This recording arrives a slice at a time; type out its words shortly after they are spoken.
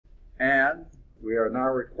And we are now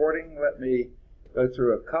recording. Let me go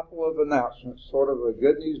through a couple of announcements, sort of a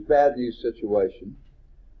good news, bad news situation.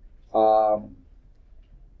 The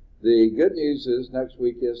good news is next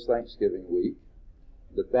week is Thanksgiving week.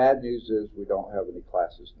 The bad news is we don't have any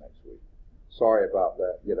classes next week. Sorry about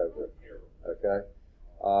that. Get over it. Okay?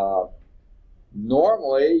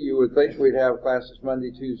 Normally, you would think we'd have classes Monday,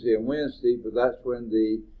 Tuesday, and Wednesday, but that's when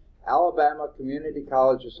the Alabama Community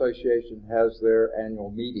College Association has their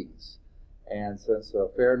annual meetings. And since a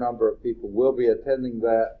fair number of people will be attending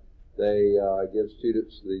that, they give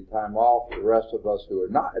students the time off. The rest of us who are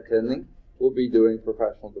not attending will be doing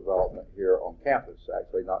professional development here on campus.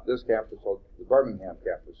 Actually, not this campus, on the Birmingham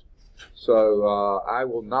campus. So I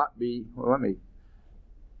will not be, well,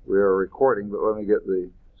 we are recording, but let me get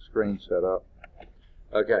the screen set up.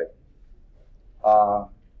 Okay.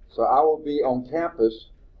 So I will be on campus,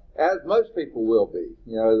 as most people will be.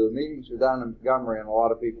 You know, the meetings are down in Montgomery, and a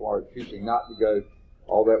lot of people are choosing not to go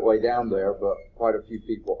all that way down there, but quite a few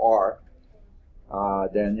people are.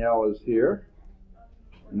 Danielle is here.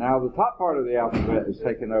 Now the top part of the alphabet is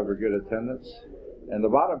taking over good attendance, and the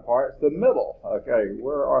bottom part is the middle. Okay,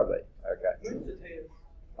 where are they? Okay.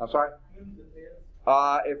 I'm sorry?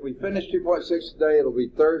 If we finish 2.6 today, it'll be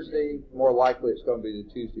Thursday. More likely it's going to be the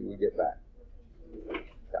Tuesday we get back.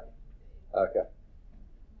 Okay.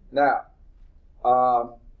 Now,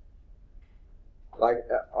 like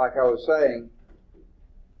I was saying,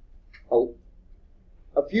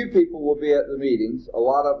 a few people will be at the meetings. A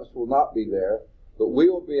lot of us will not be there, but we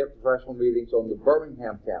will be at professional meetings on the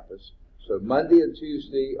Birmingham campus. So Monday and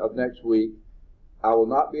Tuesday of next week, I will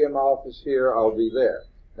not be in my office here. I'll be there.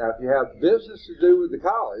 Now, if you have business to do with the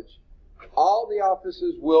college, all the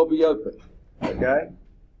offices will be open. Okay?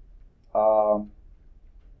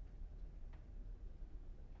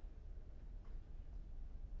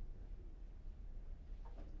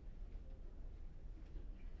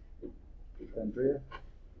 Andrea?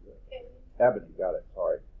 Ebony, got it,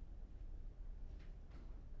 sorry.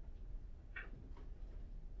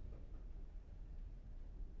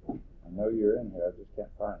 I know you're in here, I just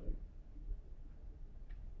can't find you.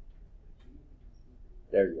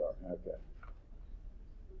 There you are, okay.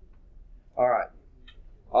 All right.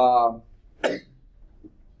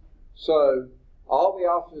 So, all the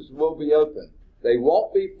offices will be open. They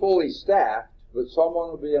won't be fully staffed, but someone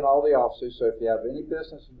will be in all the offices, so if you have any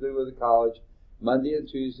business to do with the college, Monday and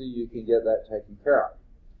Tuesday, you can get that taken care of.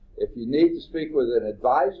 If you need to speak with an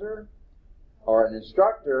advisor or an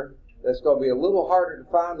instructor, that's going to be a little harder to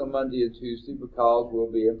find on Monday and Tuesday because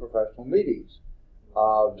we'll be in professional meetings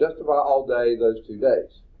just about all day those 2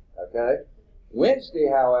 days. Okay? Wednesday,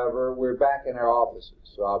 however, we're back in our offices.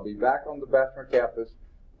 So I'll be back on the Bessemer campus,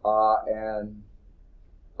 and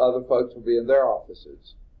other folks will be in their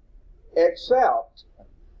offices. Except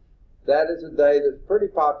that is a day that's pretty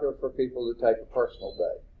popular for people to take a personal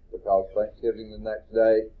day, because Thanksgiving the next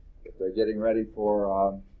day, if they're getting ready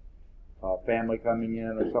for family coming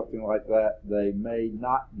in or something like that, they may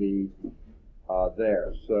not be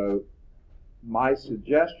there. So my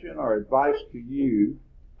suggestion or advice to you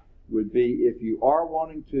would be, if you are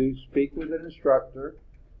wanting to speak with an instructor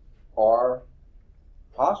or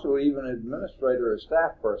possibly even an administrator or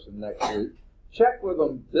staff person next week, check with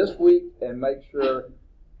them this week and make sure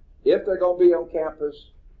if they're going to be on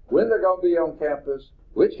campus, when they're going to be on campus,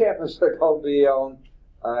 which campus they're going to be on,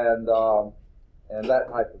 and that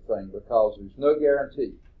type of thing, because there's no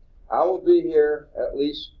guarantee. I will be here at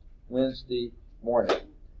least Wednesday morning.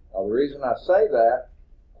 Now, the reason I say that,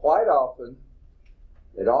 quite often,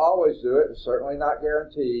 they don't always do it, it's certainly not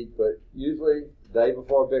guaranteed, but usually the day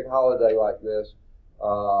before a big holiday like this,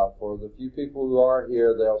 for the few people who are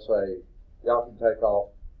here, they'll say, y'all can take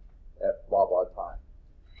off at blah, blah time.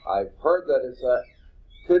 I've heard that it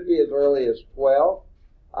could be as early as 12.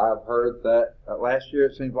 I've heard that last year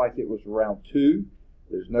it seemed like it was around 2.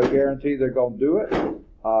 There's no guarantee they're going to do it,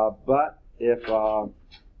 but if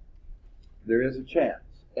there is a chance,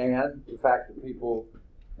 and the fact that people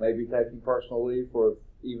may be taking personal leave for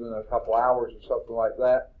even a couple hours or something like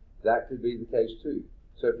that, that could be the case too.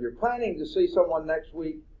 So if you're planning to see someone next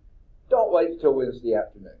week, don't wait until Wednesday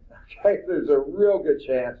afternoon. Okay, there's a real good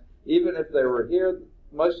chance, even if they were here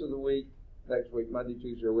most of the week, next week, Monday,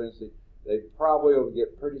 Tuesday, or Wednesday, they probably will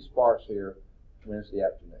get pretty sparse here Wednesday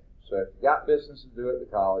afternoon. So if you got business to do at the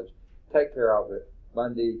college, take care of it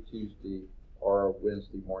Monday, Tuesday, or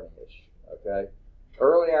Wednesday morning-ish. Okay?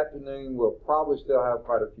 Early afternoon, we'll probably still have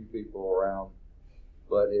quite a few people around,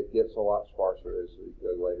 but it gets a lot sparser as we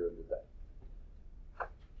go later in the day.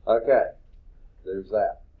 Okay, there's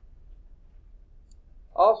that.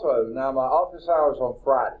 Also, now my office hours on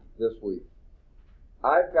Friday this week.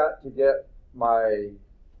 I've got to get my,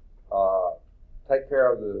 take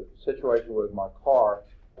care of the situation with my car,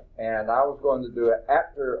 and I was going to do it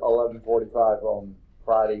after 11:45 on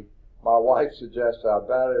Friday. My wife suggested I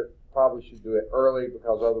probably should do it early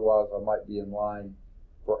because otherwise I might be in line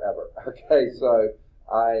forever. Okay, so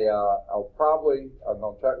I'm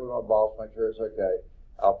going to check with my boss, make sure it's okay.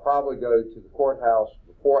 I'll probably go to the courthouse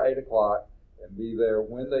before 8 o'clock and be there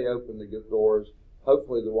when they open the doors.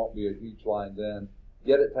 Hopefully there won't be a huge line then.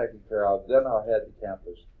 Get it taken care of, then I'll head to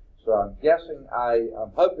campus. So I'm guessing,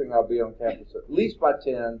 I'm hoping I'll be on campus at least by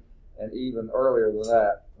 10 and even earlier than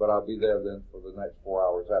that, but I'll be there then for the next 4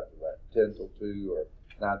 hours after that, 10 till 2 or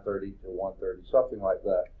 9:30 to 1:30, something like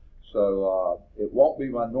that. So it won't be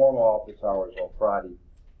my normal office hours on Friday,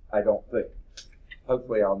 I don't think.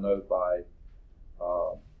 Hopefully I'll know by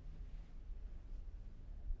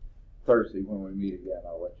Thursday when we meet again.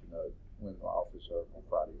 I'll let you know when my office hours on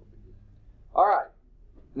Friday will be. All right.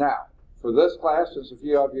 Now, for this class, since a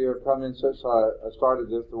few of you have come in since I started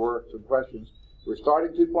this, there were some questions. We're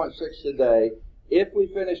starting 2.6 today. If we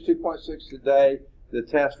finish 2.6 today, the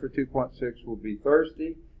test for 2.6 will be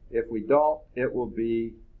Thursday. If we don't, it will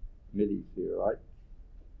be middies here, right?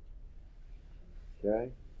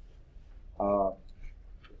 Okay.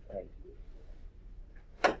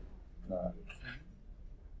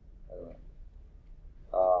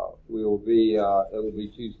 We will be. It'll be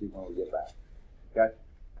Tuesday when we get back. Okay.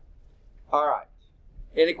 All right.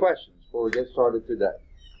 Any questions before we get started today?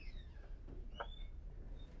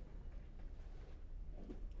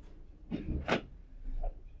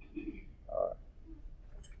 All right.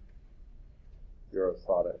 You're a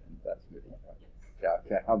thought that's me. Yeah.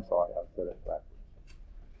 Okay. I'm sorry. I said it backwards.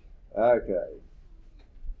 Okay.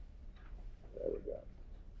 There we go.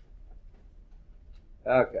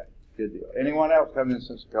 Okay. Good deal. Anyone else come in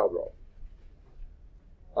since the called roll?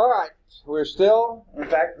 All right. We're still, in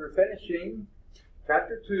fact, we're finishing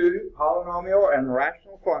Chapter 2, Polynomial and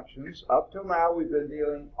Rational Functions. Up till now, we've been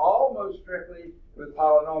dealing almost strictly with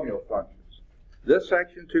polynomial functions. This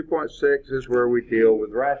section, 2.6, is where we deal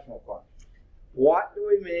with rational functions. What do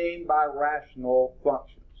we mean by rational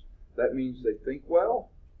functions? That means they think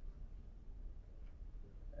well.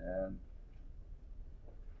 And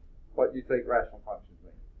what do you think rational functions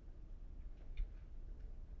mean?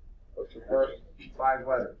 What's the first 5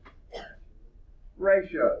 letters?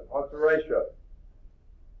 Ratio. What's the ratio?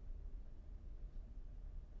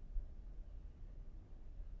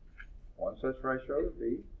 One such ratio would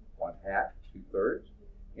be 1/2, 2/3.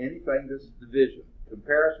 Anything that's division.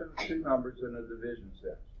 Comparison of two numbers in a division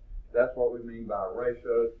sense. That's what we mean by a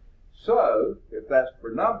ratio. So, if that's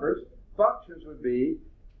for numbers, functions would be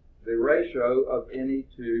the ratio of any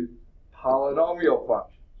two polynomial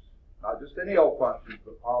functions. Not just any old functions,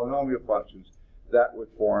 but polynomial functions that would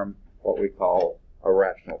form what we call a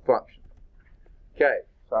rational function. Okay,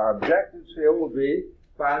 so our objectives here will be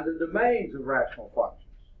find the domains of rational functions.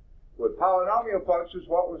 With polynomial functions,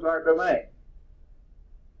 what was our domain?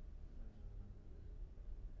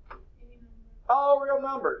 All real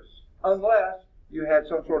numbers, unless you had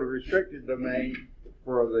some sort of restricted domain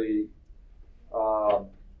for the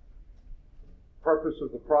purpose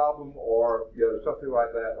of the problem, or something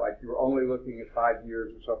like that, like you were only looking at 5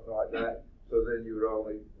 years or something like that, so then you would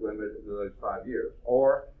only limit it to those 5 years.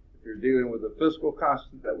 Or if you're dealing with a physical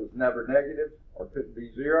constant that was never negative or couldn't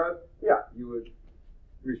be 0, yeah, you would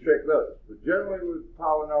restrict those. But generally with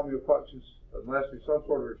polynomial functions, unless there's some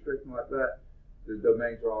sort of restriction like that, the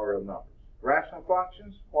domains are all real numbers. Rational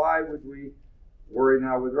functions, why would we worry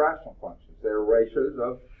now with rational functions? They're ratios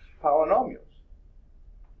of polynomials.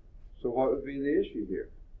 So what would be the issue here?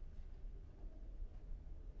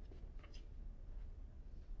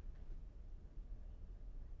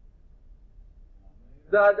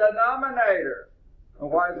 The denominator.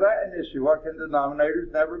 And why is that an issue? What can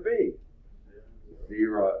denominators never be?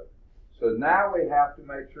 0. So now we have to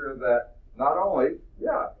make sure that not only,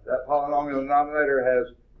 that polynomial denominator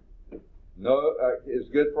has is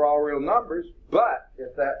good for all real numbers, but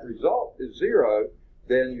if that result is 0,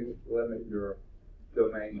 then you limit your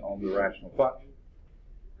domain on the rational function.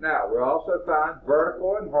 Now, we'll also find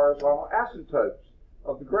vertical and horizontal asymptotes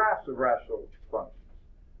of the graphs of rational functions.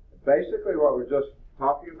 Basically, what we're just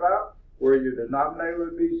talking about, where your denominator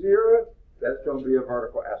would be 0, that's going to be a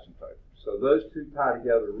vertical asymptote. So those two tie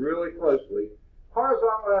together really closely.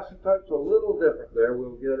 Horizontal asymptotes are a little different there.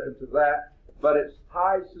 We'll get into that, but it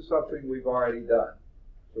ties to something we've already done.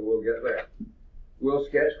 So we'll get there. We'll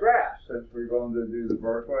sketch graphs. Since we're going to do the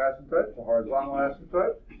vertical asymptote, the horizontal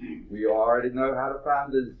asymptote, we already know how to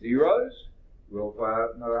find the zeros. We'll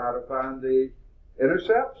know how to find the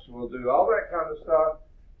intercepts. We'll do all that kind of stuff.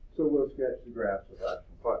 so we'll sketch the graphs of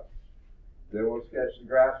rational functions. Then we'll sketch the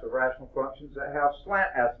graphs of rational functions that have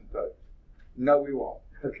slant asymptotes. No, we won't.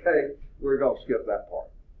 Okay? We're going to skip that part.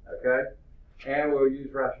 Okay? And we'll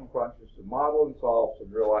use rational functions to model and solve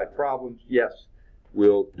some real-life problems. Yes,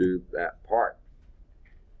 we'll do that part.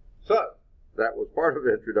 So, that was part of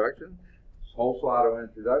the introduction. This whole slide on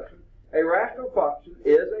introduction. A rational function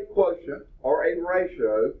is a quotient or a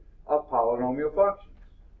ratio of polynomial functions.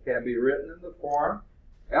 It can be written in the form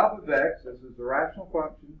f of x, this is the rational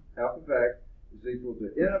function, f of x is equal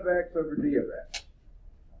to n of x over d of x.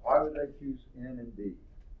 Why would they choose n and d?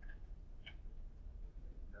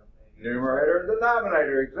 Numerator and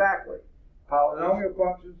denominator, exactly. Polynomial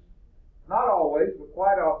functions, not always, but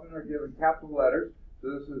quite often are given capital letters.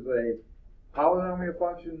 So this is a polynomial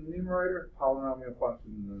function in the numerator, polynomial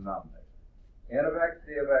function in the denominator. N of x,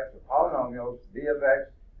 d of x are polynomials. D of x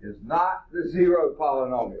is not the zero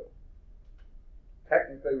polynomial.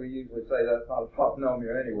 Technically, we usually say that's not a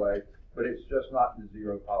polynomial anyway, but it's just not the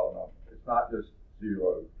zero polynomial. It's not just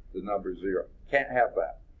zero, the number zero. Can't have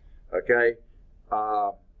that. Okay?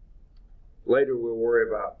 Later, we'll worry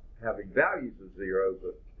about having values of zero,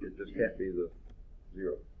 but it just can't be the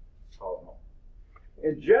zero polynomial.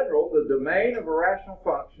 In general, the domain of a rational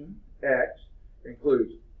function, x,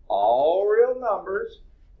 includes all real numbers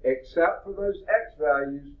except for those x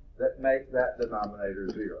values that make that denominator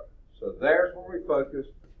zero. So there's where we focus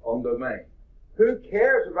on domain. Who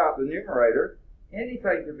cares about the numerator?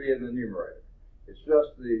 Anything can be in the numerator. It's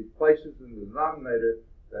just the places in the denominator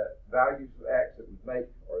that values of x that would make,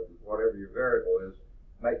 or whatever your variable is,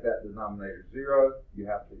 make that denominator zero. You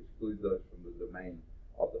have to exclude those from the domain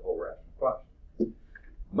of the whole rational function.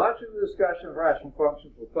 Much of the discussion of rational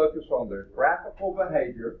functions will focus on their graphical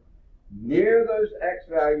behavior near those x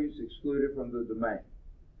values excluded from the domain.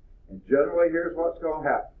 And generally, here's what's going to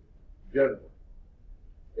happen. Generally,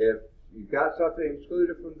 if you've got something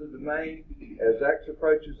excluded from the domain, as x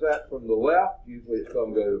approaches that from the left, usually it's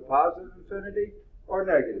going to go to positive infinity or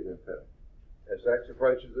negative infinity. As x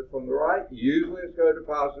approaches it from the right, usually it's going to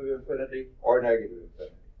positive infinity or negative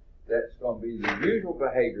infinity. That's going to be the usual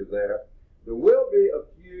behavior there. There will be a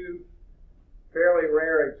few fairly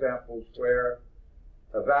rare examples where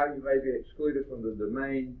a value may be excluded from the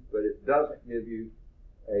domain, but it doesn't give you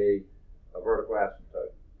a vertical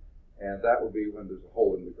asymptote. And that will be when there's a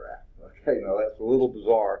hole in the graph. Okay, now that's a little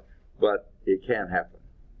bizarre, but it can happen.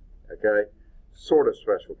 Okay, sort of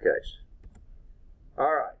special case.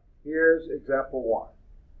 All right, here's example 1.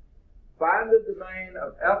 Find the domain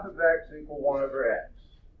of f of x equal 1 over x.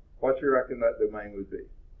 What do you reckon that domain would be?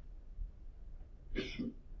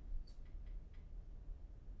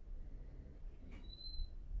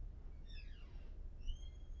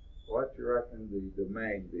 What do you reckon the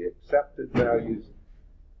domain, the accepted values?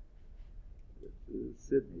 This is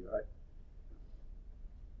Sydney, right?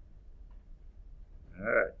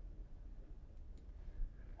 All right.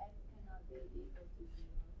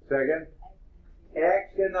 Second?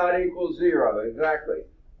 X cannot equal 0, exactly.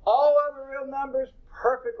 All other real numbers,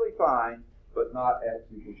 perfectly fine, but not x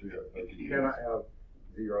equals 0. But you cannot have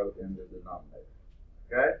 0 in the denominator.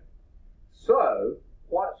 Okay? So,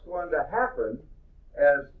 what's going to happen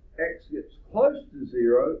as x gets close to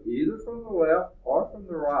 0, either from the left or from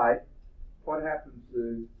the right, what happens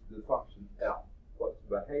to the function f? What's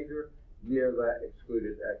the behavior near that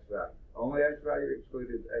excluded x value? Only x value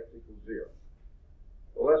excluded is x equals 0.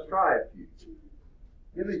 Well, let's try a few.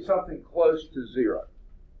 Give me something close to 0.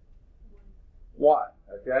 1,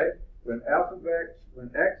 okay? When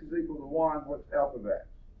x is equal to 1, what's f of x?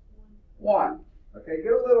 1. Okay,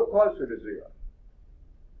 get a little closer to 0.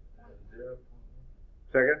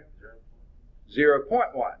 Second?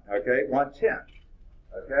 0.1, okay, 1/10.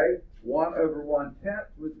 Okay, 1 over 1/10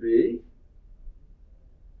 would be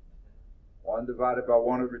 1 divided by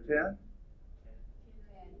 1 over 10.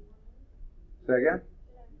 Second?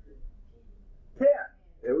 10.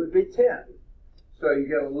 It would be 10. So you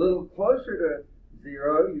get a little closer to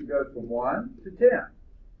 0, you go from 1 to 10.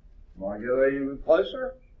 You want to get even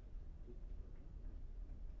closer?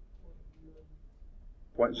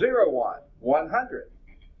 0.01, 100.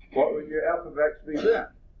 What would your f of x be then?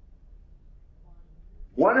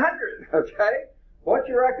 100, okay? What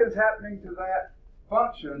you reckon is happening to that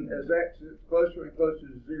function as x is closer and closer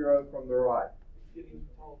to 0 from the right?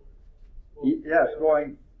 Yes,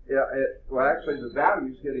 going, well, actually, the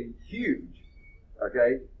value is getting huge,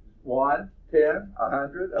 okay? 1, 10,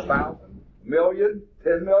 100, 1,000, million,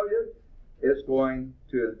 10 million, it's going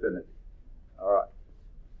to infinity. All right.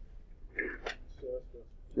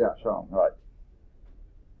 Yeah, Sean, right.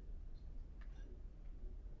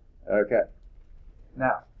 Okay.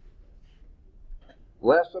 Now,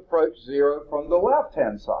 let's approach 0 from the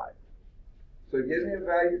left-hand side. So give me a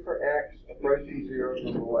value for x approaching 0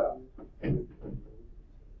 from the left.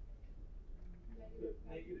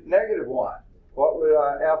 Negative 1. What would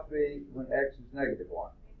f be when x is negative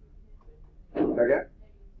 1? Okay?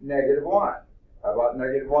 Negative 1. How about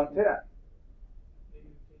negative 110?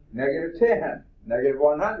 Negative 10. Negative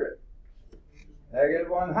 100. Negative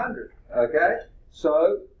 100. Okay?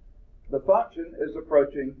 So the function is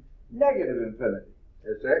approaching negative infinity.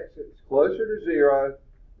 As x is closer to 0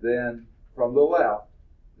 than from the left,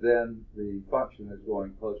 then the function is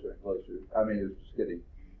going closer and closer. I mean, it's just getting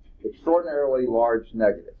extraordinarily large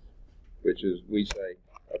negative, which is, we say,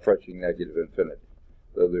 approaching negative infinity.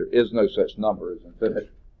 So there is no such number as infinity.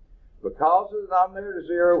 Because the denominator is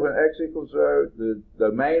 0 when x equals 0, the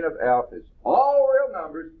domain of f is all real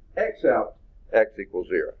numbers except x equals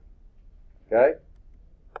 0. Okay?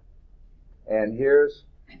 And here's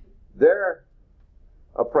their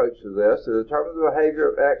approach to this. To determine the behavior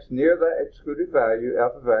of x near the excluded value,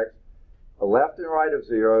 f of x, a left and right of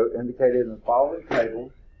 0 indicated in the following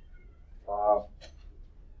table. All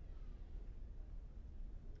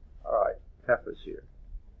right, F is here.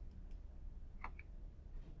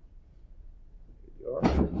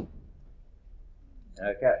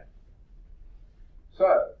 Okay.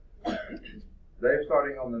 So, they're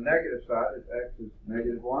starting on the negative side. If x is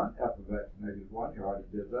negative 1, f of x is negative 1. You already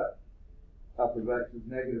did that. F of x is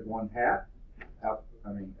negative 1/2.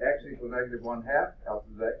 X equals negative 1/2. F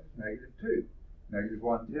of x is negative 2. Negative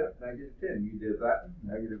 1/10, negative 10. You did that one.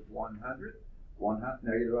 Negative 100.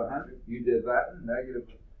 Negative 100. You did that one. Negative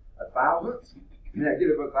 1,000.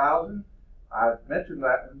 Negative 1,000. I mentioned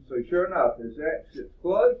that one. So sure enough, as x gets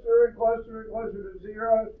closer and closer and closer to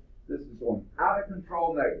 0, this is going out of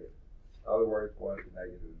control negative. In other words, going to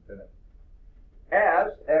negative infinity.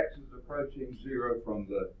 As x is approaching 0 from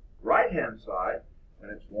the right-hand side,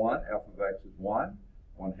 and it's 1, f of x is 1,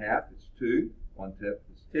 1/2 is 2, 1/10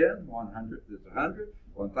 is 10, 100th is 100,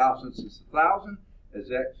 1,000th is 1,000.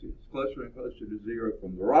 As x is closer and closer to 0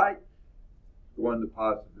 from the right, going to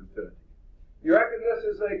positive infinity. You reckon this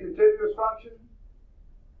is a continuous function?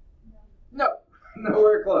 No,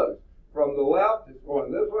 nowhere close. From the left, it's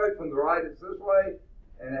going this way. From the right, it's this way.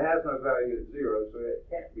 And it has no value at 0, so it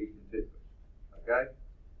can't be continuous. Okay?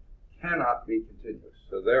 Cannot be continuous.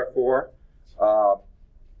 So therefore,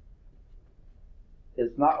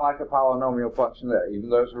 it's not like a polynomial function there. Even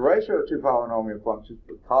though it's a ratio of two polynomial functions,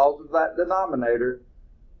 because of that denominator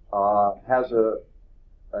has a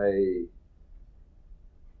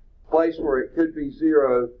place where it could be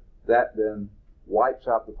 0, that then wipes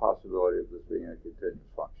out the possibility of this being a continuous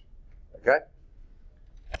function. Okay?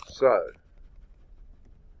 So,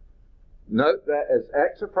 note that as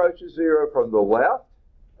x approaches 0 from the left,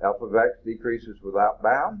 f of x decreases without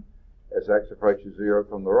bound. As x approaches 0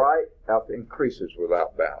 from the right, f increases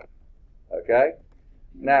without bound. Okay?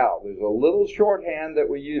 Now, there's a little shorthand that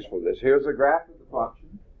we use for this. Here's a graph of the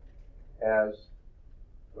function as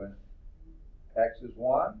when x is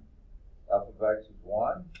 1, f of x is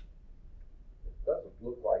 1. It doesn't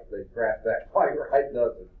look like they graphed that quite right,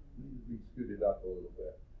 does it? It needs to be scooted up a little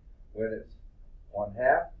bit. When it's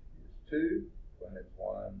 1/2, it's 2. When it's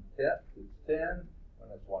 1/10, it's 10.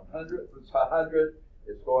 When it's 100th, it's 100.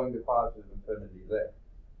 It's going to positive infinity there.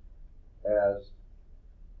 As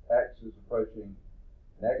x is approaching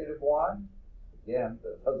negative 1, again,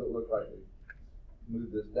 that doesn't look like we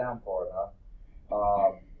moved this down far enough.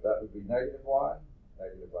 That would be negative 1,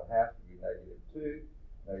 negative 1/2 would be negative 2,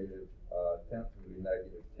 negative 10th would be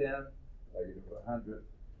negative 10, negative 100,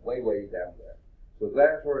 way down there. So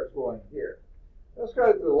that's where it's going here. Let's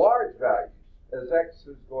go to the large values. As x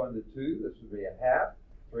is going to 2, this would be 1/2,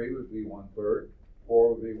 3 would be 1/3,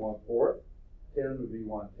 4 would be 1/4, 10 would be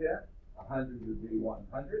 1/10, 100 would be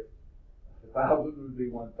 100, 1,000 would be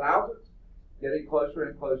 1,000, getting closer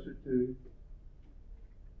and closer to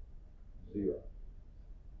 0.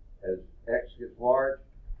 As x gets large,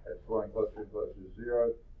 it's going closer and closer to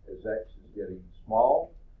 0. As x is getting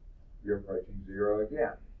small, you're approaching 0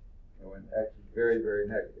 again. And when x is very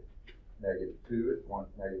negative, negative 2 is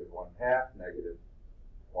negative 1/2, negative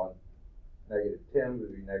 1. Negative 10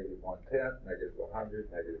 would be negative 1/10, negative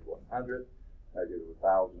 100, negative 100, negative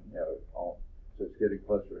 1,000, so it's getting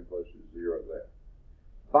closer and closer to 0 there.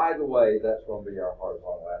 By the way, that's going to be our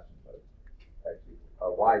horizontal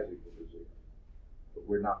asymptote. Y is equal to 0. But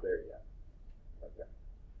we're not there yet. Okay.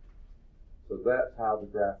 So that's how the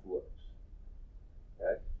graph looks.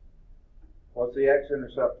 Okay. What's the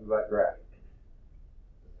x-intercept of that graph?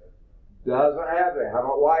 Doesn't have it. How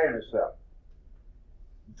about y-intercept?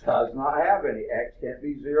 Does not have any. X can't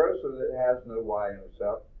be 0, so that it has no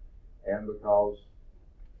y-intercept. And because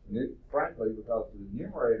Frankly, because the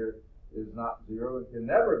numerator is not 0 and can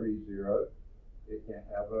never be 0, it can't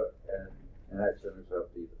have an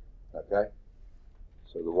x-intercept either. Okay?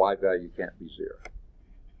 So the y value can't be 0.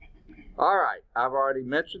 All right, I've already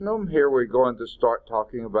mentioned them. Here we're going to start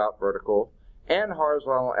talking about vertical and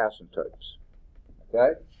horizontal asymptotes.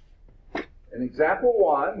 Okay? In example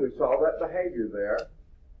 1, we saw that behavior there.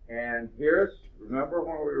 And here's, remember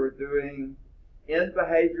when we were doing end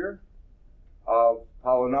behavior of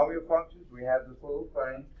polynomial functions, we had this little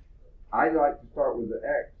thing. I like to start with the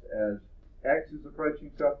x as x is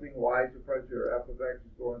approaching something, y is approaching, or f of x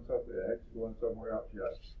is going something, x is going somewhere else.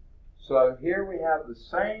 Yes. So here we have the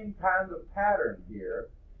same kind of pattern here,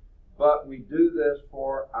 but we do this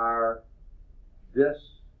for our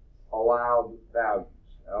disallowed values.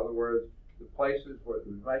 In other words, the places where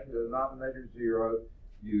we make the denominator 0,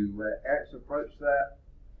 you let x approach that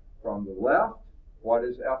from the left. What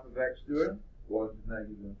is f of x doing? Going to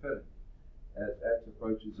negative infinity. As x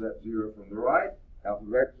approaches that 0 from the right, f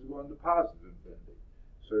of x is going to positive infinity.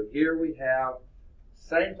 So here we have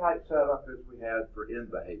same type setup as we had for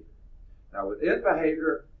end behavior. Now with end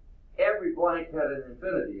behavior, every blank had an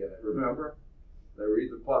infinity in it, remember? They were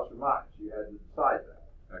either plus or minus. You had to decide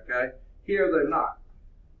that, okay? Here they're not.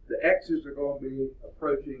 The x's are going to be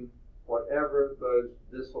approaching whatever those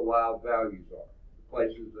disallowed values are. The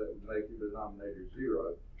places that would make the denominator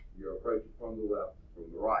 0, you're approaching from the left and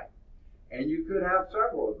from the right. And you could have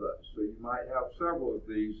several of those. So you might have several of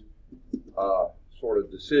these sort of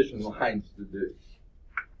decision lines to do.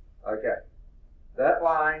 Okay. That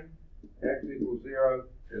line, x equals 0,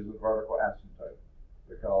 is a vertical asymptote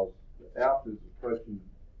because the f is approaching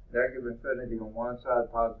negative infinity on one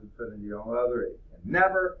side, positive infinity on the other. It can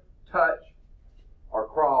never touch or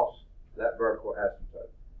cross that vertical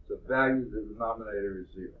asymptote. The value of the denominator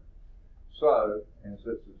is 0. So, and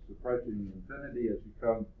since it's approaching infinity as you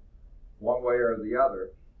come one way or the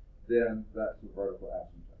other, then that's the vertical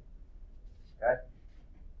asymptote. Okay?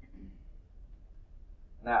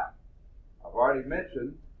 Now, I've already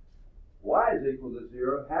mentioned y is equal to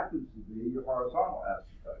 0 happens to be your horizontal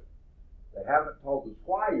asymptote. They haven't told us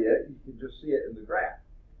why yet. You can just see it in the graph.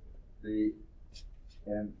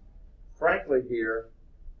 And frankly here,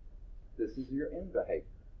 this is your end behavior.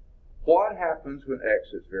 What happens when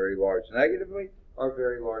x is very large negatively or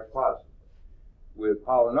very large positively? With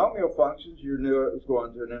polynomial functions, you knew it was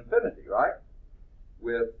going to an infinity, right?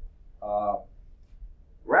 With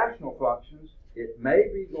rational functions, it may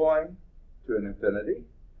be going to an infinity.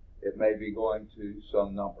 It may be going to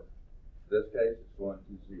some number. In this case, it's going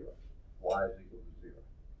to 0. Y is equal to 0.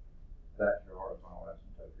 That's your horizontal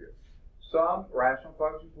asymptote here. Some rational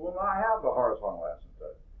functions will not have a horizontal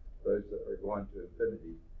asymptote. Those that are going to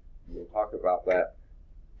infinity, we'll talk about that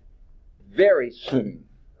very soon.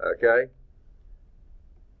 Okay?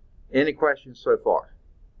 Any questions so far?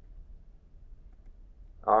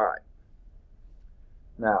 All right.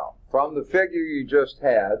 Now, from the figure you just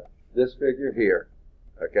had, this figure here,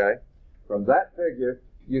 okay, from that figure,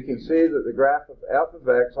 you can see that the graph of f of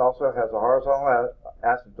x also has a horizontal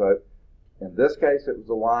asymptote. In this case, it was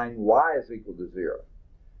the line y is equal to 0.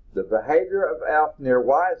 The behavior of f near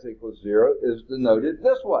y is equal to 0 is denoted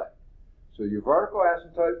this way. So your vertical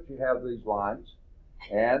asymptotes, you have these lines,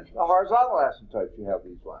 and the horizontal asymptotes, you have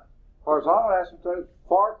these lines. Horizontal asymptotes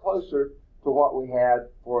far closer to what we had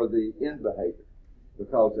for the end behavior,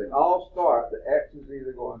 because they all start, the x is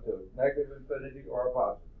either going to negative infinity or a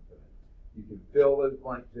positive infinity. You can fill those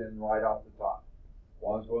blanks in right off the top.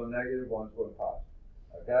 One's going negative, one's going positive.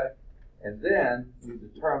 Okay? And then you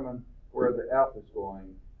determine where the f is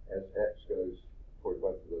going as x goes toward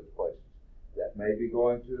both of those places. That may be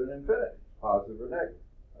going to an infinity, positive or negative.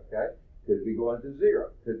 Okay? Could be going to 0.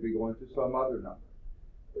 Could be going to some other number.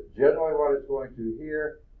 But generally what it's going to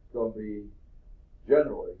here is going to be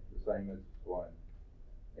generally the same as it's going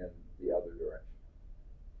in the other direction.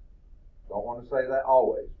 Don't want to say that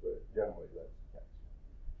always, but generally that's the case.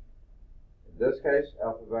 In this case,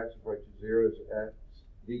 f of x approaches 0 as x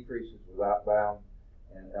decreases without bound,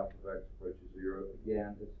 and f of x approaches 0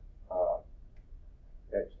 again as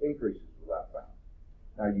x increases without bound.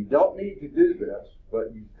 Now you don't need to do this,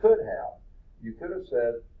 but you could have. You could have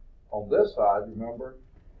said on this side, remember,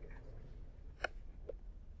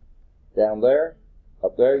 down there,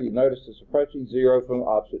 up there, you notice it's approaching 0 from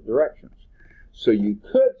opposite directions. So you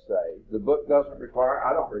could say, the book doesn't require,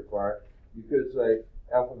 I don't require it, you could say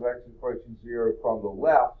f of x is approaching 0 from the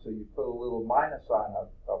left, so you put a little minus sign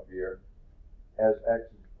up here as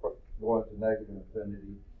x is going to negative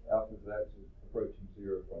infinity, f of x is approaching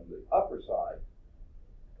 0 from the upper side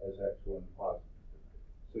as x going to positive infinity.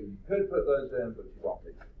 So you could put those in, but you don't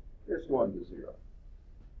need to. It's going to 0.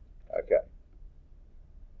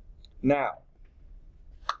 Now,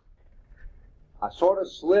 I sort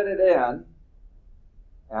of slid it in.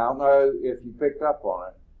 I don't know if you picked up on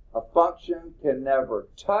it. A function can never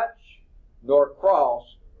touch nor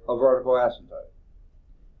cross a vertical asymptote.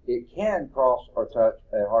 It can cross or touch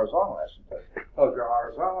a horizontal asymptote. Because your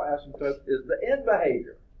horizontal asymptote is the end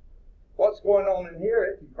behavior. What's going on in here,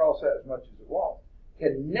 it can cross that as much as it wants.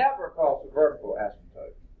 Can never cross a vertical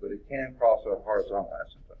asymptote, but it can cross a horizontal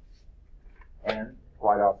asymptote. And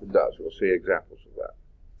quite often does. We'll see examples of that.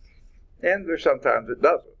 And there's sometimes it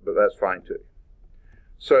doesn't, but that's fine too.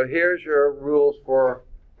 So here's your rules for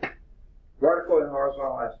vertical and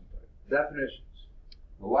horizontal asymptote. Definitions.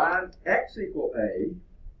 The line x equal a,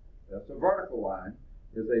 that's a vertical line,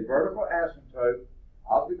 is a vertical asymptote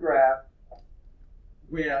of the graph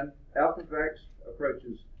when f of x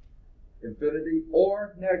approaches infinity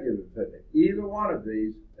or negative infinity. Either one of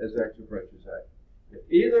these as x approaches a. If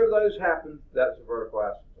either of those happen, that's a vertical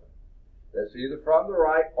asymptote. That's either from the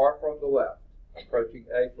right or from the left. Approaching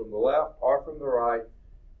a from the left or from the right.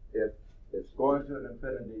 If it's going to an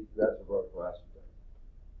infinity, that's a vertical asymptote.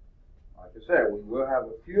 Like I said, we will have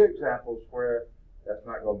a few examples where that's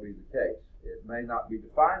not going to be the case. It may not be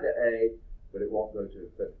defined at a, but it won't go to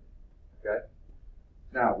infinity. Okay?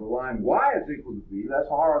 Now, the line y is equal to b, that's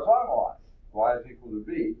a horizontal line. Y is equal to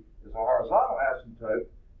b is a horizontal asymptote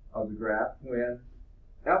of the graph when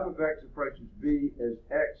f of x approaches b as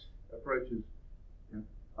x approaches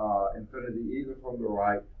infinity either from the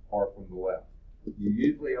right or from the left. You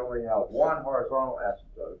usually only have one horizontal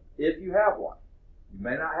asymptote if you have one. You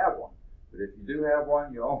may not have one, but if you do have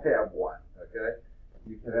one, you only have one. Okay?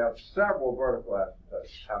 You can have several vertical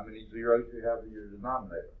asymptotes. How many zeros you have in your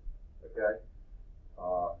denominator? Okay?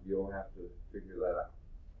 You'll have to figure that out.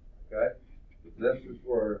 Okay? If this is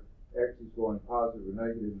where x is going positive or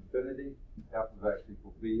negative infinity, f of x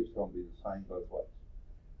equals b is going to be the same both ways.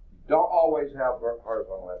 You don't always have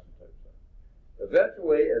horizontal asymptotes.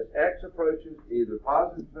 Eventually, as x approaches either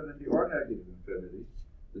positive infinity or negative infinity,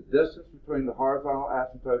 the distance between the horizontal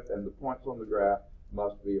asymptote and the points on the graph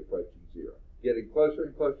must be approaching zero. Getting closer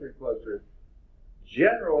and closer and closer,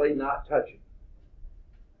 generally not touching.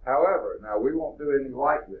 However, now we won't do any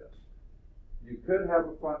like this. You could have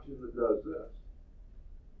a function that does this.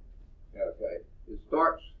 Okay, it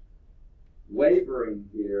starts wavering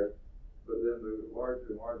here, but then the larger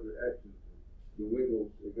and larger x's, the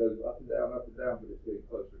wiggles, it goes up and down, but it's getting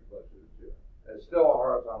closer and closer to zero. And it's still a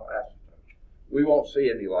horizontal asymptote. We won't see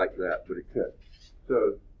any like that, but it could.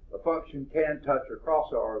 So a function can touch or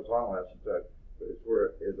cross a horizontal asymptote, but it's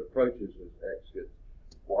where it approaches as x gets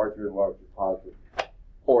larger and larger, positive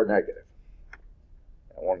or negative.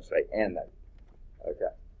 I want to say and negative.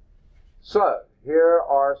 Okay. So here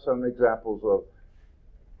are some examples of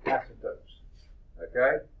asymptotes.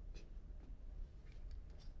 Okay.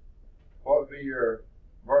 What would be your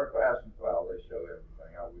vertical asymptote? Well, they show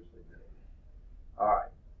everything. I wish they did. All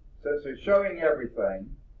right. Since they're showing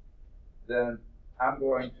everything, then I'm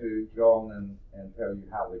going to go on and tell you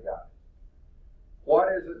how they got it. What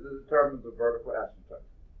is it that determines the vertical asymptote?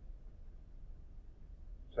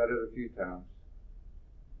 Said it a few times.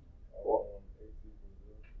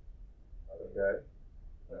 Okay.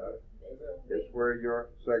 It's where your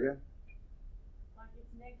second. Like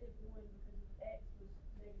it's -1 because x was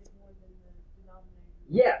 -1 than the denominator.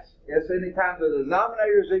 Yes, it's any time the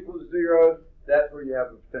denominator is equal to 0, that's where you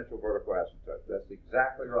have the potential vertical asymptote. That's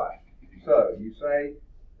exactly right. So you say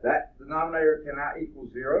that denominator cannot equal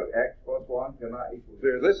 0, x plus 1 cannot equal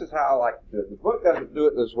 0. This is how I like to do it. The book doesn't do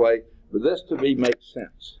it this way, but this to me makes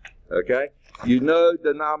sense. Okay? You know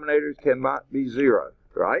denominators cannot be 0,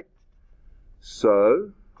 right?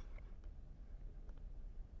 So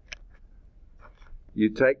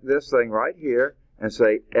you take this thing right here and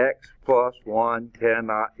say x plus 1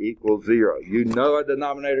 cannot equal 0. You know a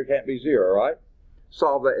denominator can't be 0, right?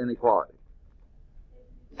 Solve that inequality.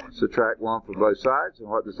 Subtract 1 from both sides, and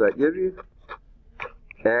what does that give you?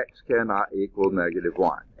 X cannot equal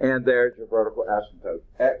 -1. And there's your vertical asymptote.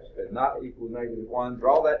 X cannot equal -1.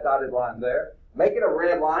 Draw that dotted line there. Make it a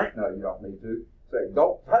red line. No, you don't need to. Say,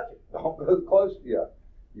 don't touch it. Don't go close to you.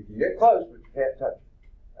 You can get close, but you can't touch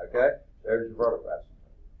it. Okay? There's your vertical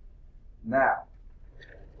asymptote. Now,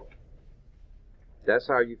 that's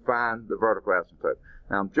how you find the vertical asymptote.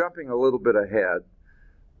 Now, I'm jumping a little bit ahead.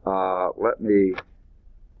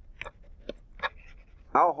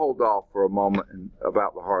 I'll hold off for a moment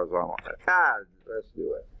about the horizontal. Let's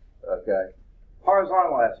do it. Okay.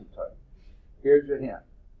 Horizontal asymptote. Here's your hint.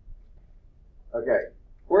 Okay.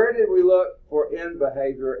 Where did we look for end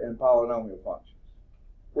behavior in polynomial functions?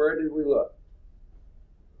 Where did we look?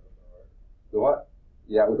 The what?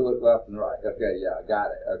 Yeah, we look left and right. Okay, yeah, I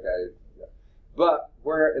got it. Okay. But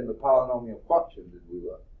where in the polynomial function did we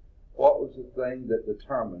look? What was the thing that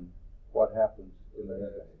determined what happens in the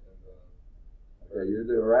end? Okay, you're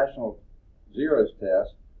the irrational zeros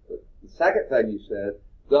test. But the second thing you said,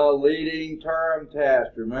 the leading term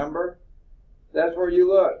test, remember? That's where you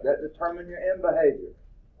look. That determined your end behavior.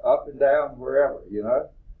 Up and down, wherever, you know?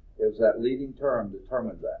 It was that leading term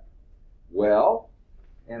determined that. Well,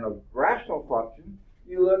 in a rational function,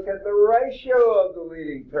 you look at the ratio of the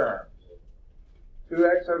leading terms.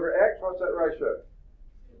 2x over x, what's that ratio?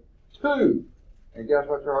 2. And guess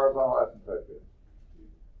what your horizontal asymptote is?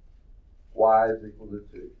 Y is equal to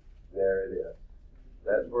 2. There it is.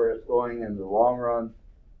 That's where it's going in the long run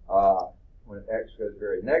when x goes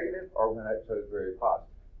very negative or when x goes very positive.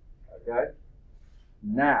 Okay?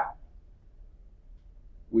 Now,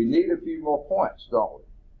 we need a few more points, don't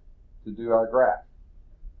we, to do our graph.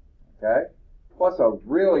 Okay? What's a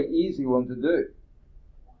really easy one to do?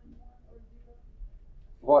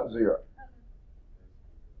 What 0?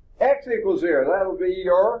 X equals 0. That'll be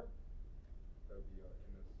your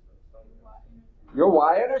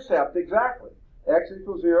y-intercept, exactly. X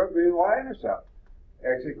equals 0 would be the y-intercept.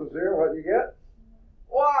 X equals 0, what do you get?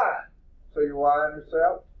 1. So your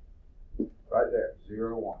y-intercept, right there,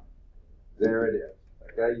 0, 1. There it is.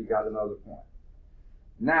 Okay, you got another point.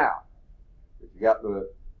 Now, if you got the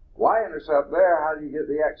y-intercept there, how do you get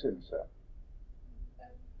the x-intercept?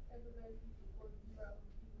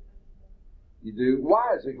 You do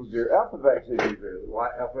y is equal to 0, f of x equals 0, y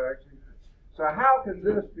f of x equals 0. So how can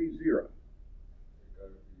this be 0?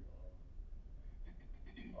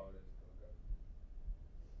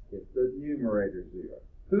 If the numerator is 0.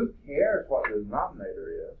 Who cares what the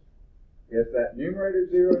denominator is? If that numerator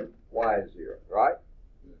is 0, y is 0, right?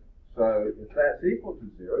 So if that's equal to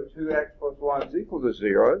 0, 2x plus 1 is equal to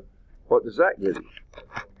 0, what does that give you?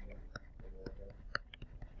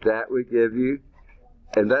 That would give you,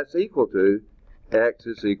 and that's equal to, x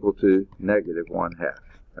is equal to negative 1/2.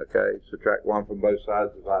 Okay, subtract 1 from both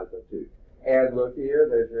sides, divide by 2. And look here,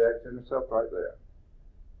 there's your x-intercept right there.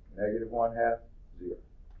 Negative 1/2, 0.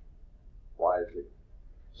 Y is 0.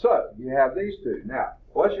 So, you have these two. Now,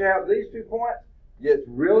 once you have these 2 points, it's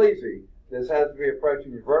real easy. This has to be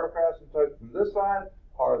approaching your vertical asymptote from this side,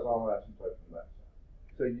 horizontal asymptote from that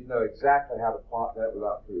side. So you know exactly how to plot that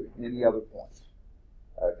without doing any other points.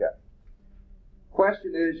 Okay.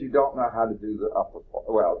 Question is, you don't know how to do the upper part,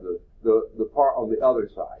 well, the part on the other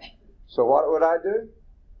side. So what would I do?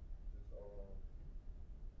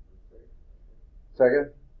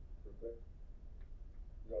 Second?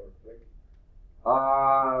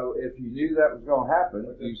 If you knew that was going to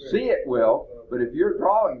happen, you see it will, but if you're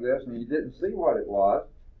drawing this and you didn't see what it was,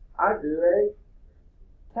 I do a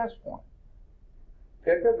test point.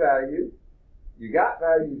 Pick a value. You got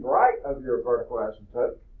values right of your vertical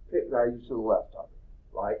asymptote. Pick values to the left of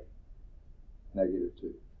it, like negative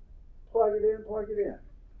 2. Plug it in, plug it in.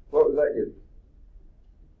 What would that give you?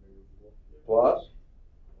 Plus.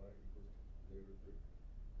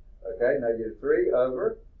 Okay, negative 3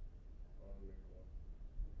 over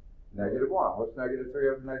negative 1. What's negative 3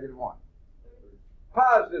 over negative 1?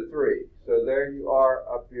 Positive 3. So there you are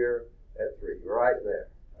up here at 3, right there.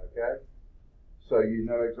 Okay? So you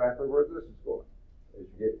know exactly where this is going. As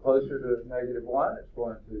you get closer to negative 1, it's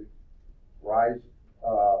going to rise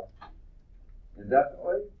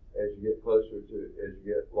indefinitely. As you get closer to, as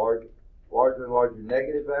you get larger and larger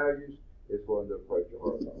negative values, it's going to approach your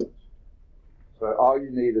horizontal. So all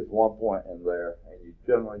you need is 1 point in there, and you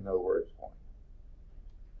generally know where it's going.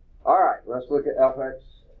 All right, let's look at fx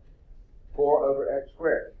 4 over x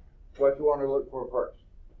squared. What do you want to look for first?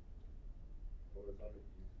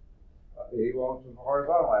 He wants a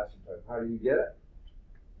horizontal asymptote. How do you get it?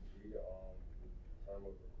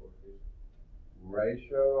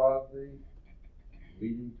 Ratio of the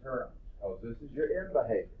leading terms. Oh, this is your end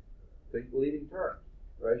behavior. Think leading terms.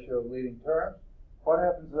 Ratio of leading terms. What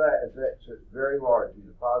happens to that is x is very large,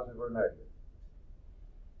 either positive or negative.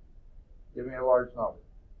 Give me a large number.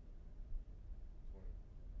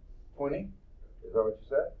 20? Is that what you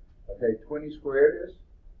said? Okay, 20 squared is?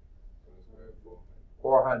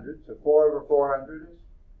 400. So 4 over 400 is?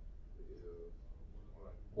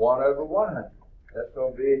 1 over 100. That's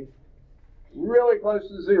going to be really close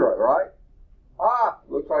to 0, right?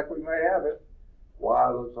 Looks like we may have it.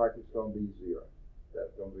 Y looks like it's going to be 0.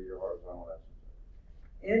 That's going to be your horizontal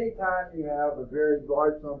asymptote. Anytime you have a very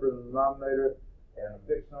large number in the denominator and a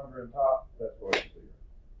fixed number in top, that's going to 0.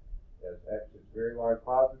 As x is very large,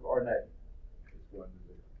 positive or negative, it's going to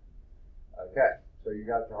 0. Okay, so you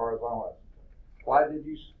got your horizontal asymptote. Why did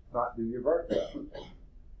you not do your vertical asymptote?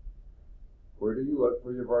 where do you look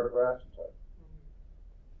for your vertical asymptote?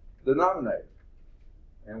 Denominator.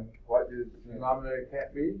 And what does the denominator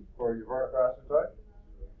can't be for your vertical asymptote?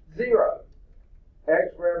 0.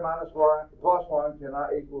 X squared minus y plus 1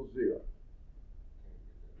 cannot equal 0.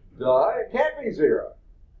 Duh, it can't be 0.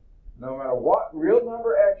 No matter what real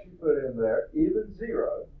number x you put in there, even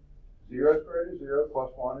 0, 0 squared is 0,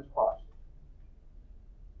 plus 1 is positive.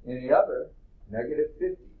 Any other, negative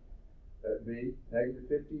 50. That would be negative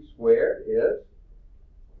 50 squared is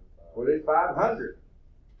 2,500.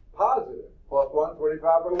 Positive, plus 1, 25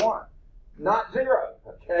 by 1. Not 0,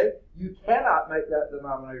 okay? You cannot make that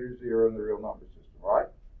denominator 0 in the real number system, right?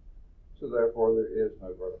 So therefore, there is no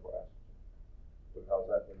vertical asymptote, because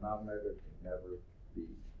that denominator can never be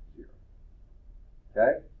 0.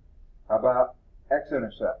 Okay? How about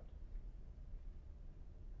x-intercept?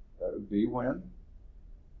 That would be when?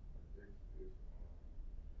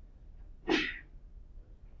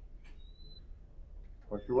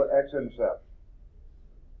 What's your x-intercept?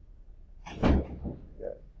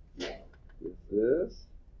 Okay. This.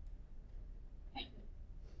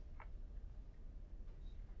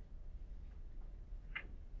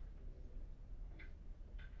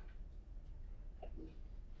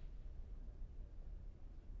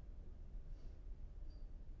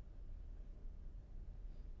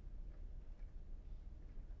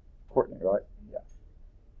 Courtney, right? Yeah.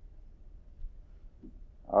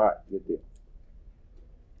 All right, good deal.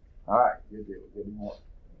 All right, good deal. Good more.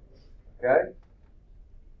 Okay?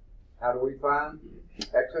 How do we find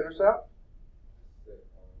x-intercept?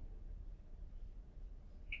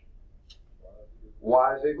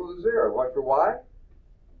 Y is equal to 0. What's your y?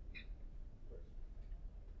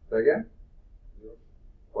 Say again?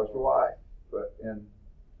 What's your y? But in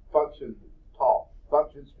function talk,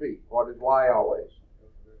 function speak, what is y always?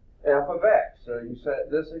 F of x. So you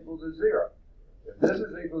set this equal to 0. If this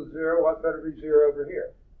is equal to 0, what better be 0 over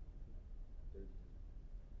here?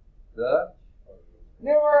 The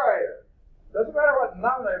numerator. Doesn't matter what the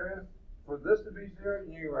denominator is. For this to be 0,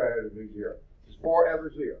 the numerator to be 0. Is 4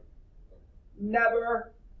 ever 0?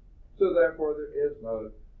 Never. So therefore, there is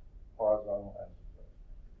no horizontal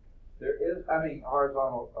asymptote. There is,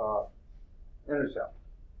 horizontal intercept,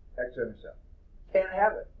 x-intercept. Can't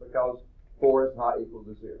have it because 4 is not equal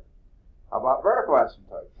to 0. How about vertical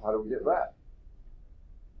asymptote? How do we get that?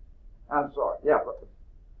 I'm sorry. Yeah, but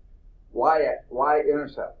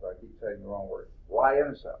y-intercept. I keep saying the wrong word.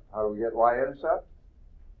 Y-intercept. How do we get y-intercept?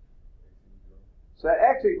 Set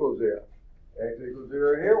x equals 0. X equals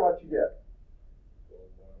 0 here, what you get?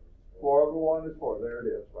 4 over 1 is 4. There it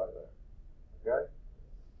is, right there. Okay?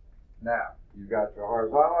 Now, you've got your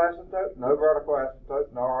horizontal asymptote, no vertical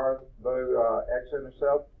asymptote, no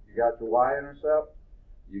x-intercept. You got your y-intercept.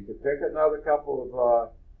 You could pick another couple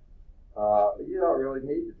of, you don't really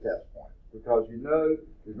need the test points, because you know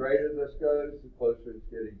the greater this goes, the closer it's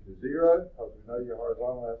getting to 0, because we know your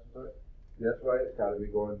horizontal asymptote. This way, it's got to be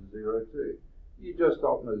going to 0 too. You just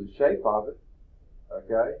don't know the shape of it,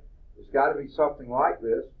 okay? It's got to be something like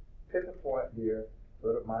this. Pick a point here,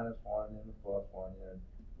 put a -1 in, a +1 in.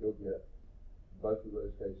 You'll get both of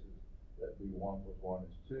those cases. That'd be 1 plus 1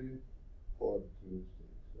 is 2, 4 plus 2 is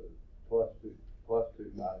 2. So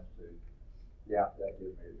 +2 minus 2. Yeah, that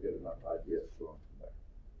gives me a good enough idea of going from there.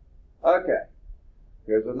 Okay,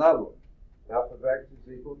 here's another one. F of x is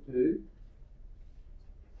equal to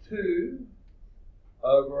 2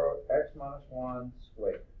 over x minus 1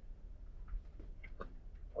 squared.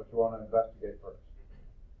 What you want to investigate first?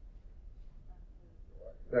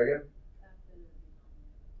 Second?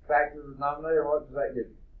 Factor the denominator, what does that give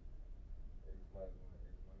you?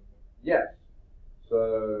 Yes. So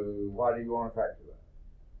why do you want to factor that?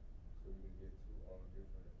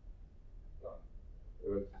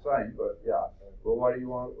 It's the same, but yeah. Well, what do you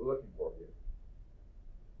want looking for here?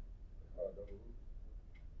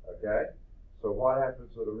 Okay. So what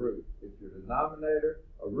happens to the root? If your denominator,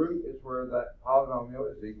 a root is where that polynomial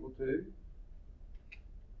is equal to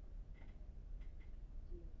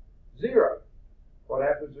 0. What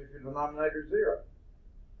happens if your denominator is 0?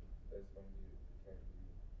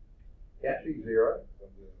 Can't be 0.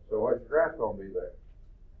 So what's your graph going to be there?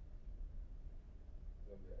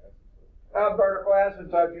 Vertical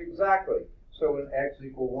asymptote, exactly. So when x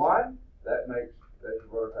equal 1, that's your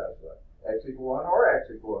vertical asymptote. X equal 1 or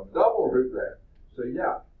x equal 1. Double root there. So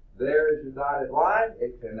yeah, there is your dotted line.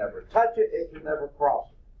 It can never touch it. It can never cross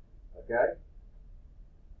it. Okay?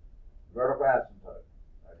 Vertical asymptote.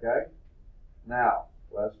 Okay? Now,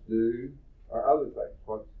 let's do our other things.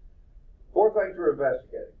 4 things we're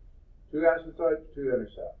investigating. 2 asymptotes, 2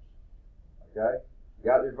 intercepts. Okay? You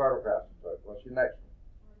got your vertical asymptote. What's your next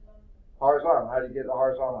one? Horizontal. How do you get the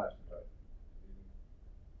horizontal asymptote?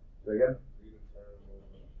 So again?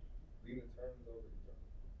 Leading terms over each other.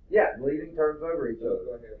 Yeah, leading terms over each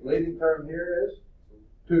other. Leading term here is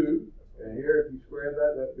 2, and here if you square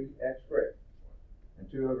that, that would be x squared. And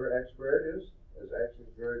 2 over x squared is x is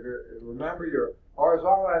very. Remember, your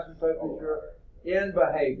horizontal asymptote is your in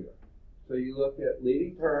behavior. So you look at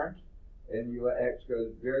leading terms, and you let x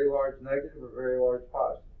go very large negative or very large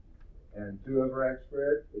positive. And 2 over x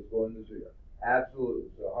squared is going to 0. Absolutely.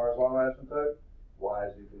 So horizontal asymptote, y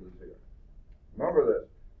is equal to 0. Remember this.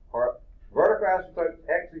 Vertical asymptote,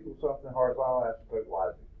 x equals something. Horizontal asymptote, y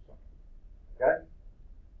is equal to something. Okay?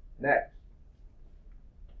 Next.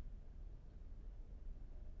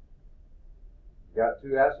 Got 2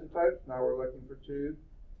 asymptotes. Now we're looking for 2.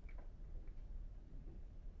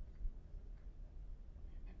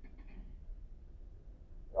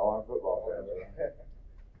 Y'all on football fans, right?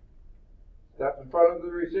 Step in front of the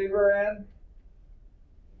receiver and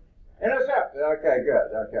intercept. Okay,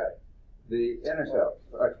 good. Okay. The intercept.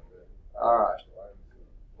 Okay. All right.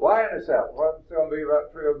 Y-intercept. What's going to be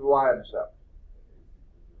about 3 of the y-intercept?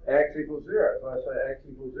 X equals 0. So let's say x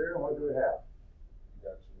equals 0. What do we have? You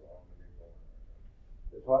got you on the negative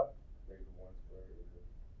 1. It's what? Negative 1 squared is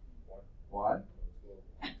 1 1.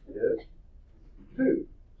 is 2.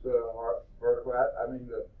 So our vertical,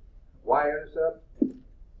 the y-intercept, 0,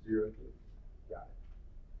 2. Got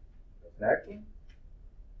it. Next one?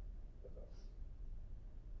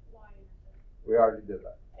 Y-intercept. We already did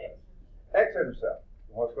that. X-intercept.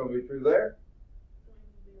 What's going to be true there?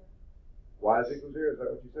 Y is equal to 0. Is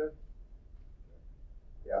that what you said?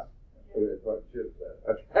 Yeah. That's what you should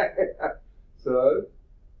have said. Okay. So,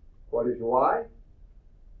 what is your y?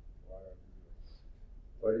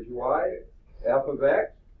 What is your y? F of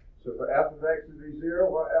x. So for f of x to be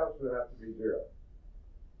 0, what else would have to be 0?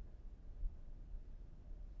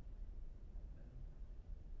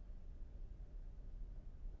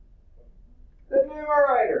 The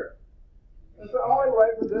numerator. That's the only way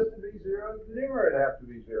for this to be 0. The numerator would have to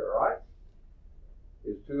be 0, right?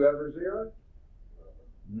 Is 2 ever 0?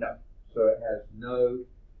 No. So it has no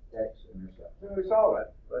x-intercept. And we saw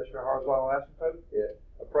that. That's your horizontal asymptote. It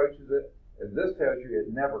approaches it, and this tells you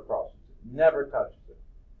it never crosses it, never touches it.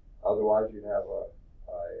 Otherwise, you'd have a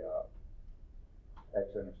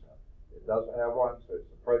x-intercept. It doesn't have one, so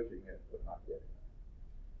it's approaching it, but not getting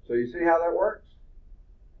it. So you see how that works?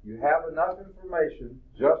 You have enough information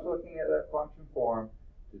just looking at that function form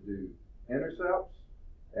to do intercepts,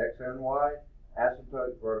 x and y,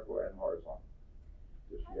 asymptote, vertical, and horizontal.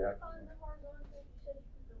 Just you have to.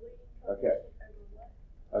 Okay.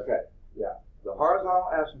 Okay. Yeah. The horizontal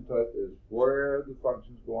asymptote is where the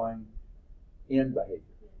function's going in behavior.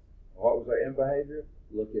 What was our in behavior?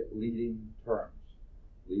 Look at leading terms.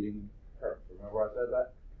 Leading terms. Remember I said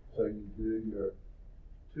that? So you do your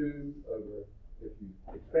 2 over, if you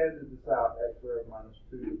expanded this out, x squared minus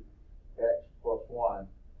 2x plus 1,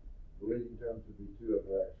 the leading terms would be 2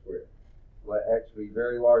 over x squared. Let x be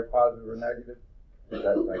very large, positive or negative, that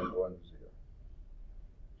thing's going to 0.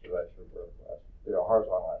 So that's your vertical asymptote, your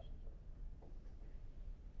horizontal asymptote.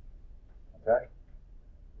 Okay?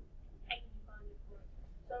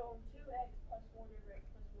 So on 2x plus 1 over x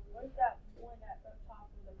plus 1, what if that 1 at the top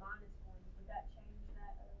was a minus 1? Would that change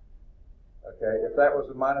that? Okay, if that was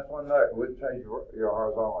a minus 1, no, it wouldn't change your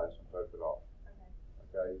horizontal asymptote at all.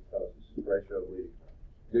 Okay, because it's a ratio of leading terms.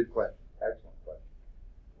 Good question. Excellent question.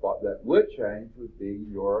 What that would change would be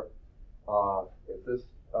your, if this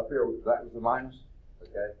up here, that was a minus,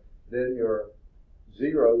 okay, then your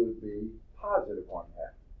 0 would be positive 1/2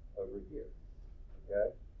 over here,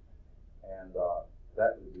 okay? And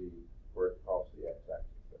that would be where it crosses the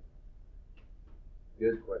x-axis.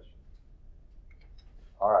 Good question.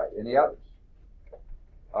 All right, any others?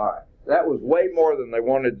 All right, that was way more than they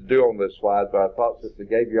wanted to do on this slide, but I thought since they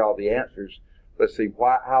gave you all the answers, let's see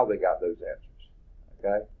how they got those answers,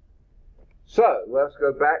 okay? So, let's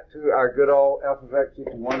go back to our good old f of x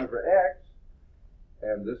equals 1 over x,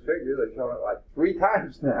 and this figure, they've shown it like 3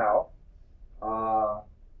 times now.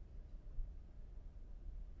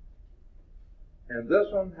 And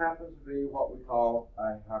this one happens to be what we call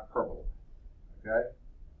a hyperbola, okay?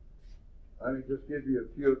 Let me just give you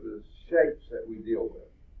a few of the shapes that we deal with.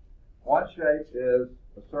 One shape is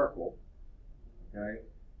a circle, okay,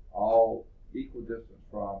 all equal distance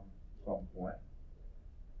from some point.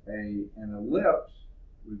 An ellipse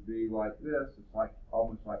would be like this. It's like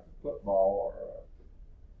almost like a football, or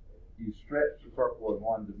you stretch the circle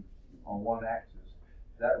on one axis.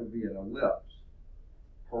 That would be an ellipse.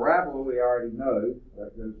 Parabola, we already know,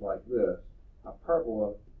 that goes like this.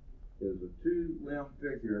 Hyperbola is a 2-limb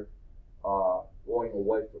figure going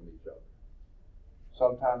away from each other.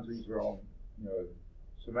 Sometimes these are on,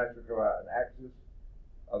 symmetric about an axis,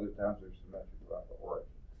 other times they're symmetric about the origin.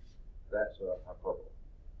 That's a hyperbola.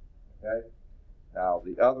 Okay? Now,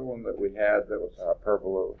 the other one that we had that was a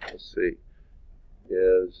hyperbola, let's see,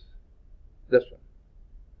 is this one.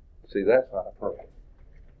 See, that's a hyperbola.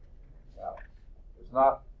 Now, it's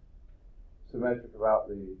not symmetric about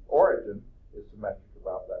the origin, it's symmetric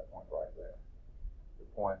about that point right there. The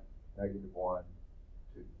point -1,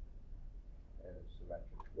 2. And it's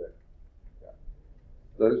symmetric there. Okay.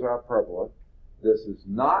 Those are hyperbola. This is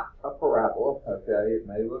not a parabola, okay? It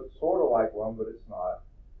may look sort of like one, but it's not.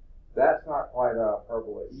 That's not quite a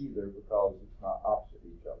hyperbola either because it's not opposite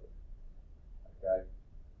each other. Okay?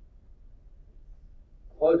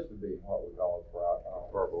 Close to being what we call a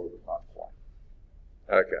hyperbola, but not quite.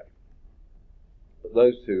 Okay. But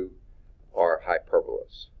those two are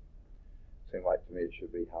hyperbolas. Seems like to me it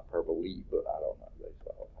should be hyperbole, but I don't know. They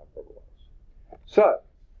call it hyperbolas. So,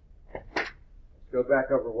 let's go back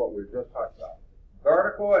over what we just talked about.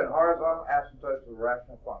 Vertical and horizontal asymptotes of a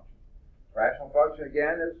rational function. Rational function,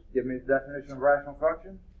 again, is, give me the definition of rational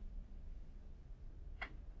function.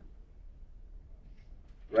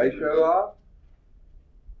 Ratio of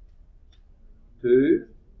 2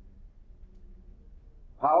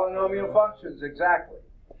 polynomial functions, exactly.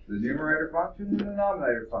 The numerator function and the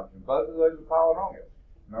denominator function. Both of those are polynomials.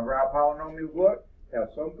 Remember how polynomials look? Have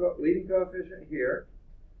some leading coefficient here,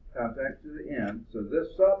 context to the n. So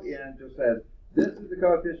this sub n just says, this is the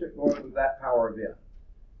coefficient going with that power of n.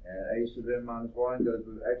 And a sub n minus 1 goes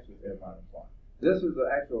with x sub n minus 1. This is the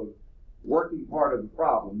actual working part of the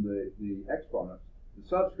problem, the exponents. The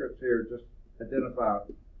subscripts here just identify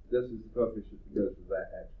this is the coefficient that goes with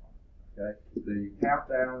that exponent. Okay? Then you count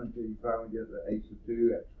down until you finally get the a sub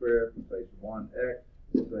 2 x squared plus a sub 1 x,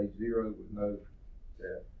 say 0 with no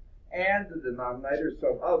there. And the denominator is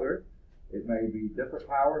some other. It may be different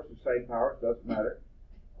powers, the same powers, doesn't matter.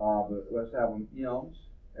 But let's have them m's,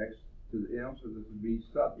 x to the m, so this would be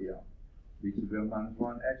sub m. B sub m minus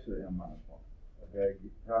 1, x sub m minus 1. Okay,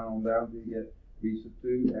 you count on down until you get b sub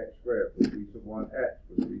 2 x squared plus b sub 1 x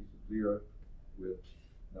plus b sub 0 with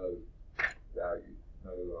no value,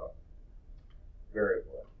 no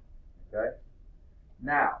variable. Okay?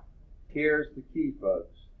 Now, here's the key,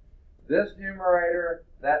 folks. This numerator,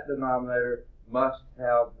 that denominator, must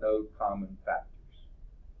have no common factors.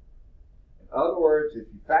 In other words, if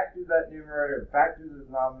you factor that numerator and factor the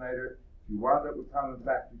denominator, if you wind up with common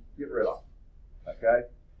factors, get rid of them. Okay?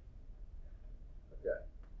 Okay.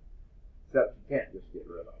 Except you can't just get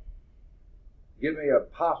rid of them. Give me a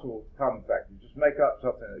possible common factor. Just make up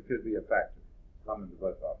something that could be a factor common to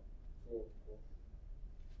both of them.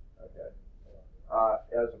 Okay.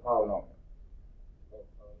 As a polynomial.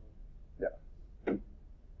 Yeah.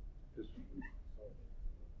 Just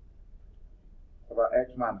about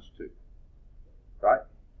x minus 2. Right?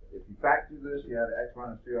 If you factor this, you have x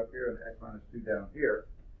minus 2 up here and x minus 2 down here,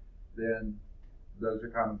 then those are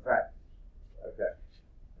common factors. Okay.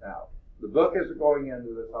 Now, the book isn't going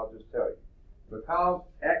into this, I'll just tell you. Because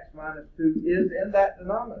x minus 2 is in that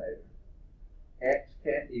denominator, x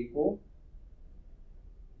can equal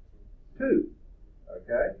 2.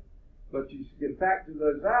 Okay? But you can factor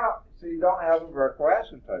those out so you don't have a vertical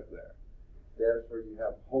asymptote there. That's where you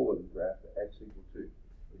have a hole in the graph at x equals 2.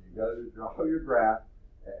 When you go to draw your graph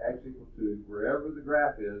at x equals 2, wherever the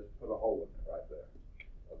graph is, put a hole in it right there,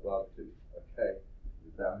 above 2. Okay?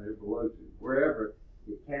 It's down here below 2. Wherever,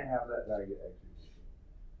 you can't have that value at x equals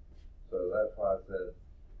 2. So that's why it says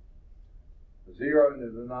the 0 in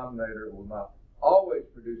the denominator will not always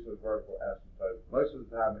produce a vertical asymptote. Most of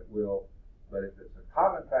the time it will, but if it's a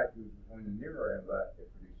common factor between the numerator and that,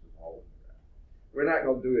 it produces a hole in the graph. We're not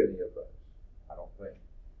going to do any of those, I don't think.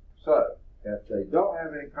 So, if they don't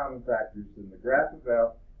have any common factors, then the graph of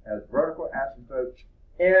F has vertical asymptotes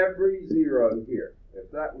every 0 here.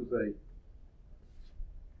 If that was a,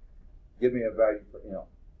 give me a value for M.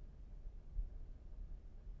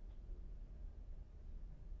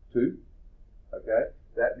 2, okay?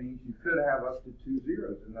 That means you could have up to 2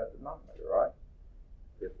 zeros in that denominator, right?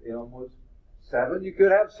 If M was 7, you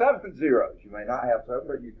could have 7 zeros. You may not have 7,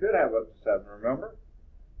 but you could have up to 7, remember?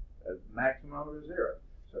 As maximum of 0.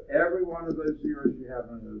 So every one of those zeros you have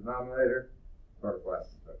in the denominator, vertical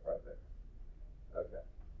asymptote right there. Okay.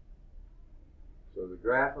 So the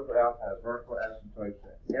graph of F has vertical asymptotes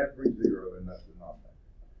at every 0 in that denominator.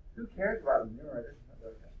 Who cares about the numerator?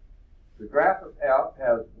 Okay. The graph of F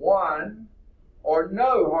has 1 or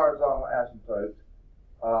no horizontal asymptotes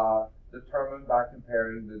determined by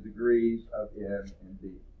comparing the degrees of n and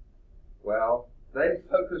d. Well, they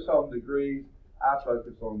focus on degrees, I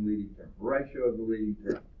focus on leading term, ratio of the leading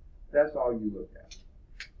term. That's all you look at.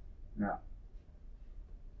 Now,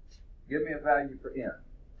 Give me a value for n.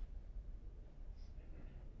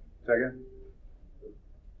 Second?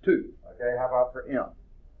 2. Okay, how about for m?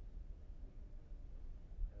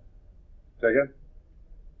 Second?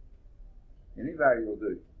 Any value will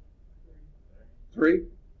do. 3?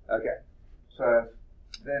 Okay. So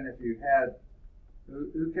then if you had,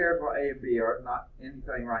 who cares what A and B are? Not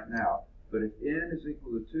anything right now. But if n is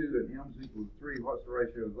equal to 2 and m is equal to 3, what's the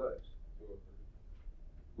ratio of those?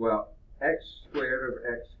 Well, x squared over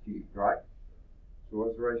x cubed, right? So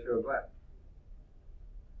what's the ratio of that?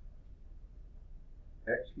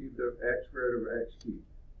 X cubed over x squared over x cubed.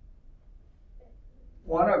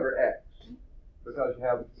 1 over x. Because you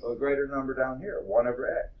have a greater number down here, 1 over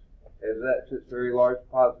x. As that sits very large,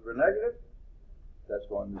 positive or negative, that's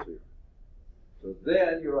going to 0. So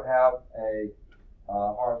then you'll have a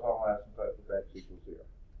horizontal asymptote with x equals 0.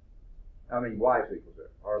 I mean, y is equal to 0.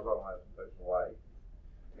 Horizontal asymptote for y.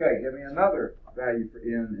 Okay, give me another value for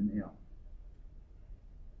n and m.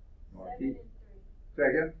 7 and 3.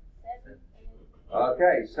 Second? 7 and 3.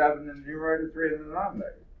 Okay, 7 in the numerator, 3 in the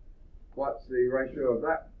denominator. What's the ratio of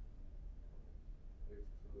that?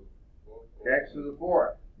 X to the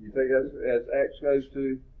 4th. You think as x goes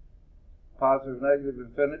to positive, negative,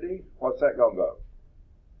 infinity, what's that going to go?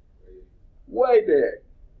 Way big.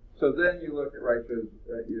 So then you look at ratios,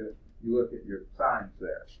 you look at your signs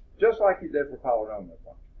there. Just like you did for polynomial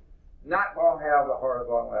functions. Not going to have a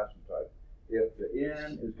horizontal asymptote if the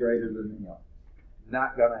n is greater than the m.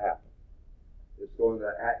 Not going to happen. It's going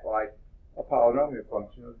to act like a polynomial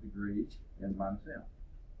function of degree n minus m.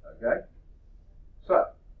 Okay?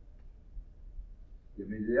 So, give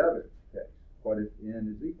me the other case. What if n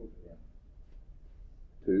is equal to m?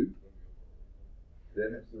 2.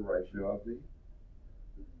 Then it's the ratio of the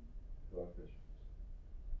coefficients.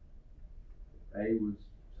 A was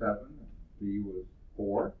 7, and B was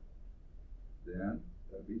 4. Then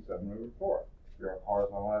that would be 7 over 4. Your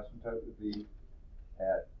horizontal asymptote would be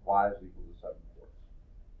at y is equal to 7 fourths.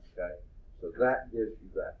 Okay? So that gives you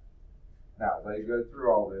that. Now, they go through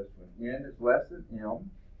all this. When n is less than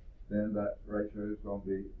m, then that ratio is going to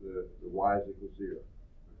be the y is equal to 0.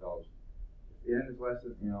 Because if n is less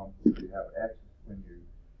than m, you have x. When you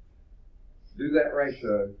do that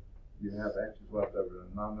ratio, you have x's left over in the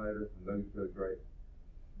denominator, and those go great.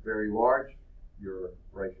 Very large, your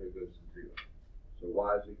ratio goes to 0. So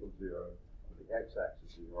y is equal to 0 on the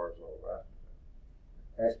x-axis is the horizontal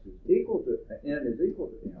asymptote. X is equal to, n is equal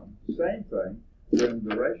to m, same thing, then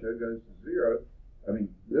the ratio goes to 0. I mean,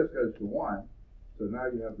 this goes to 1, so now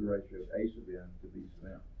you have the ratio of a sub n to b sub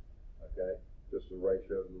m. Okay? Just the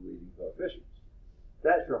ratio of the leading coefficients.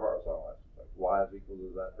 That's your horizontal asymptote. Y is equal to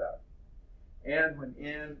that value. And when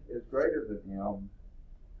n is greater than m,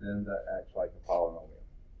 then that acts like a polynomial.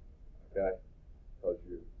 Okay? Because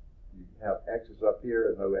you have x's up here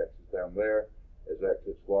and no x's down there. As x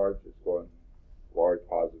is large, it's going large,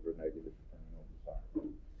 positive, or negative, depending on the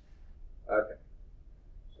sign. Okay.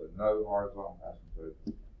 So no horizontal asymptote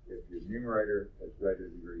if your numerator has greater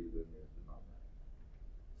degree than your denominator.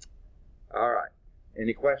 All right.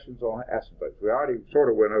 Any questions on asymptotes? We already sort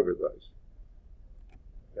of went over those.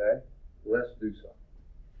 Okay? Let's do some.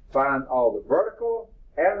 Find all the vertical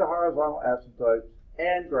and the horizontal asymptotes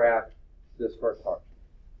and graph this first function.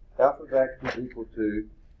 F of x is equal to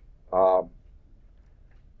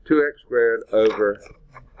 2x squared over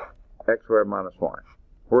x squared minus 1.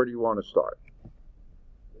 Where do you want to start?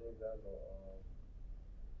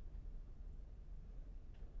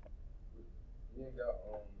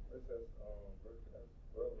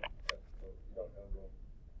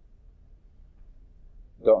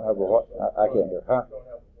 Don't have a what? I can't hear. Huh?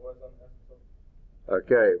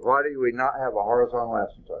 Okay. Why do we not have a horizontal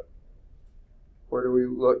asymptote? Where do we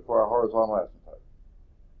look for a horizontal asymptote?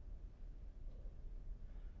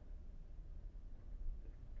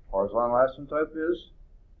 Horizontal asymptote is,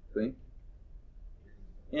 think,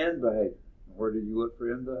 end behavior. Where did you look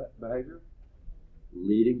for end behavior?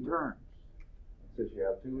 Leading terms. Since you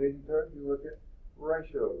have two leading terms, you look at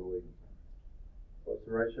ratio of the leading terms. What's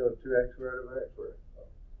the ratio of 2x squared over x squared?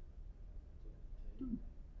 2.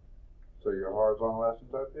 So your horizontal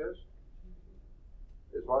asymptote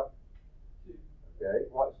is what? 2. Okay,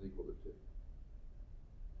 what's equal to 2?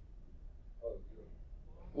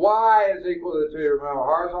 Y is equal to 2. Remember,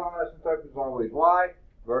 horizontal asymptote is always y,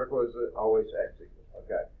 vertical is always x equal.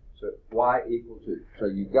 Okay, so y equal 2. So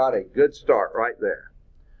you got a good start right there.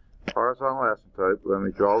 Horizontal asymptote, let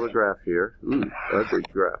me draw the graph here. Ooh, ugly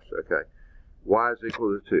graphs. Okay, y is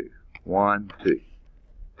equal to 2. 1, 2.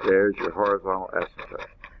 There's your horizontal asymptote.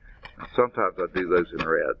 Now, sometimes I do those in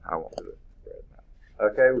red. I won't do it in red now.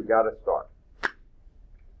 Okay, we got to start.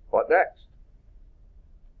 What next?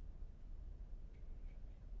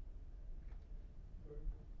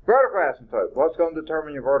 Vertical asymptote. What's going to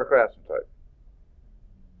determine your vertical asymptote?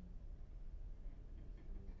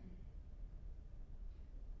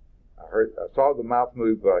 I saw the mouth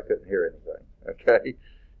move, but I couldn't hear anything. Okay?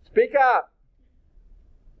 Speak up.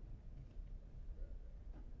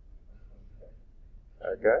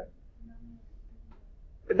 Okay?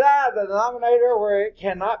 The denominator where it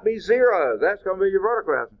cannot be 0. That's going to be your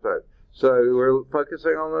vertical asymptote. So we're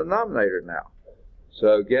focusing on the denominator now.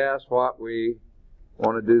 So guess what we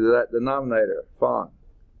want to do to that denominator? Fun.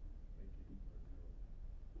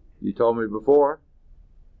 You told me before.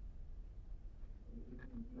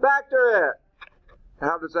 Factor it.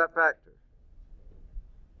 How does that factor?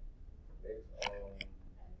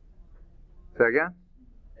 Say again?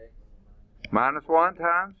 Minus 1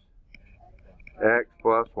 times x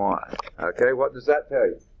plus 1. Okay, what does that tell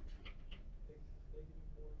you?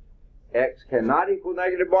 X cannot equal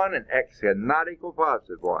negative 1 and x cannot equal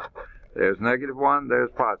positive 1. There's negative 1, there's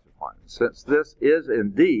positive 1. Since this is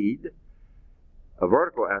indeed a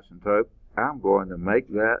vertical asymptote, I'm going to make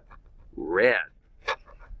that red.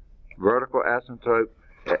 Vertical asymptote,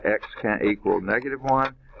 x can't equal negative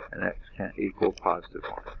 1 and x can't equal positive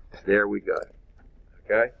 1. There we go.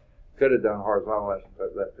 Okay? Could have done horizontal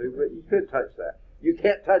asymptote that too, but you could touch that. You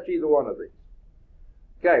can't touch either one of these.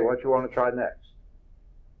 Okay, what you want to try next?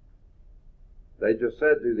 They just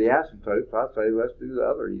said do the asymptotes. I say let's do the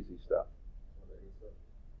other easy stuff.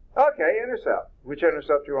 Okay, intercept. Which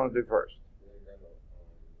intercept do you want to do first?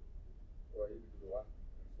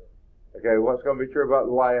 Okay, what's going to be true about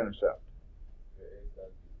the y-intercept?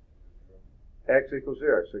 X equals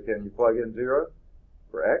 0. So can you plug in 0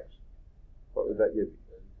 for x? What would that give you?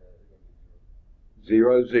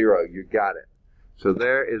 0, 0. You got it. So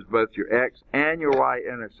there is both your x and your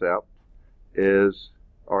y-intercept is,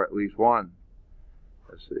 or at least one.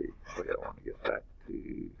 Let's see. I want to get back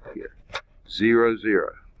to here. 0,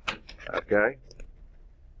 0. Okay?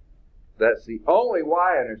 That's the only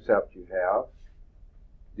y-intercept you have.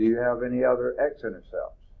 Do you have any other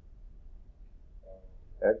x-intercepts?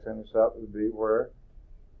 X-intercept would be where?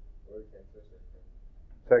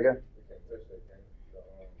 Second?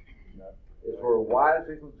 It's where y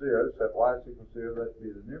is equal to 0. Set y is equal to 0. That would be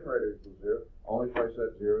the numerator equals 0. Only place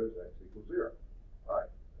that 0 is x equals 0. All right.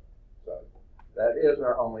 So that is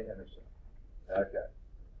our only intercept. Okay.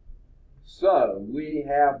 So we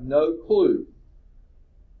have no clue.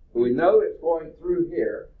 We know it's going through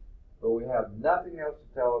here, but we have nothing else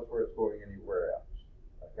to tell us where it's going anywhere else.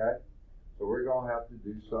 Okay? So we're going to have to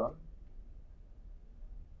do some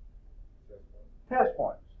test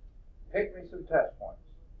points. Pick me some test points.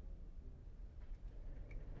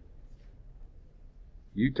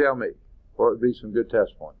 You tell me, what would be some good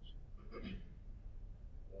test points?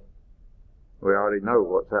 We already know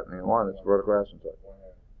what's happening in 1. It's vertical asymptote.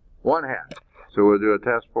 1/2. So we'll do a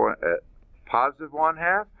test point at positive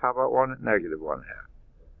 1/2. How about one at negative 1/2?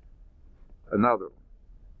 Another one.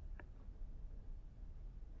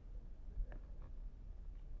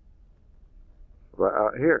 How about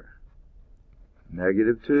out here?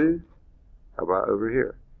 Negative 2. How about over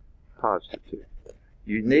here? Positive 2.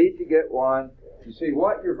 You need to get one. You see,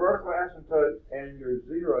 what your vertical asymptote and your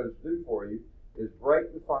zeros do for you is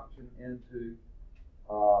break the function into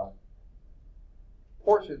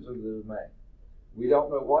portions of the domain. We don't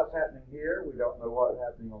know what's happening here. We don't know what's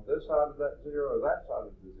happening on this side of that 0 or that side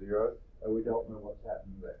of the 0, and we don't know what's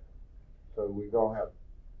happening there. So we're going to have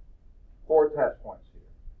 4 test points here.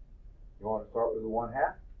 You want to start with the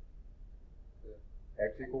 1/2?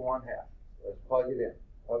 X equal 1/2. Let's plug it in.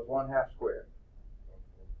 What's 1/2 squared?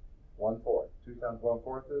 1/4. 2 times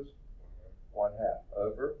 1/4 is 1/2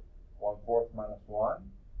 over 1/4 minus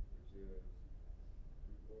 1,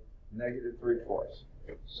 negative 3/4.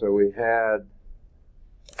 So we had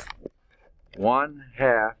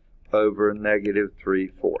 1/2 over negative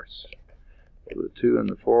 3/4. So the 2 and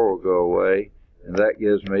the 4 will go away, and that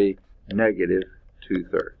gives me negative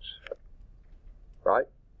 2/3. Right?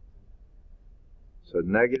 So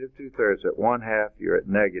negative 2/3 at 1/2, you're at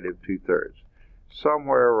negative 2/3.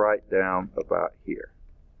 Somewhere right down about here.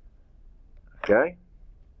 Okay?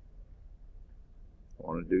 I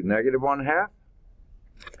want to do negative 1/2.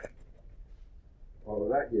 What will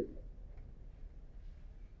that give you?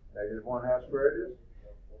 Negative 1/2 squared is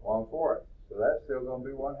 1/4. So that's still going to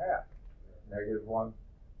be 1/2. Negative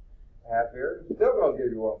 1/2 here is still going to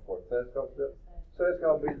give you 1/4. So it's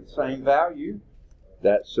going to be the same value.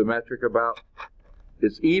 That's symmetric about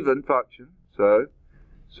its even function. So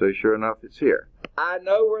sure enough, it's here. I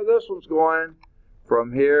know where this one's going.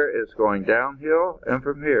 From here, it's going downhill, and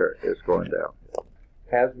from here, it's going downhill.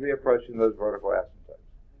 Has to be approaching those vertical asymptotes.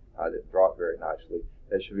 I didn't draw it very nicely.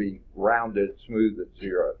 It should be rounded, smooth at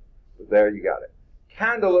 0. There you got it.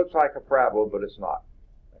 Kind of looks like a parabola, but it's not.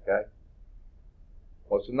 Okay?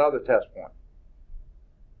 What's another test point?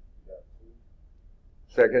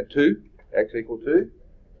 Second 2, x equal 2.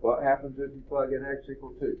 What happens if you plug in x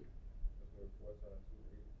equal 2?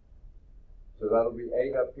 So that'll be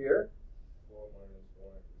 8 up here.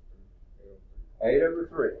 8 over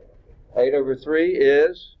 3. 8 over 3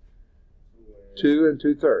 is 2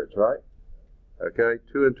 2/3, right? Okay,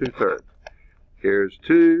 2 2/3. Here's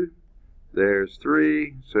 2, there's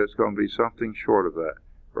 3, so it's going to be something short of that,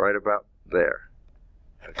 right about there.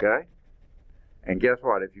 Okay? And guess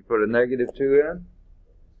what? If you put a -2 in,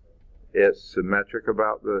 it's symmetric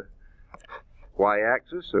about the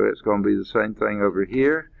y-axis, so it's going to be the same thing over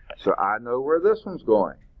here. So I know where this one's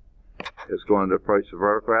going. It's going to approach the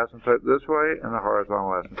vertical asymptote this way and the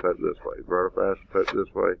horizontal asymptote this way. Vertical asymptote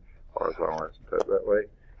this way, horizontal asymptote that way.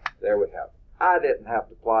 There we have it. I didn't have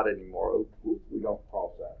to plot anymore. We don't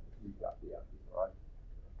cross that. We've got the idea, right?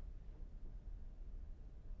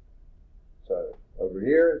 So over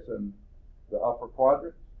here it's in the upper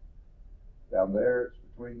quadrant. Down there it's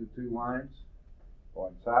between the 2 lines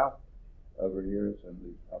going south. Over here it's in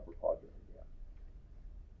the upper quadrant again.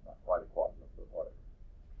 Not quite a quadrant, but whatever.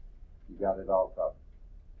 You got it all covered.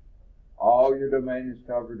 All your domain is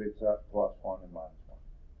covered except +1 and -1.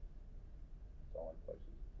 It's the only places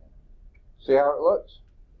you can. See how it looks?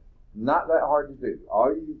 Not that hard to do.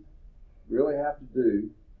 All you really have to do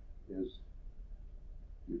is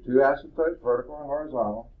your 2 asymptotes, vertical and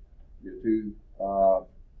horizontal, your 2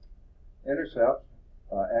 intercepts,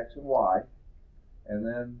 x and y, and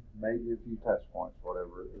then maybe a few test points,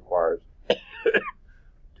 whatever it requires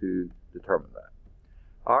to determine that.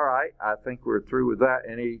 All right, I think we're through with that.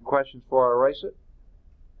 Any questions before I erase it?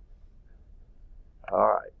 All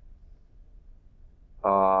right.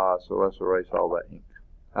 So let's erase all that ink.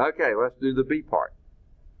 Okay, let's do the B part.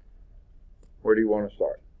 Where do you want to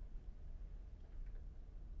start?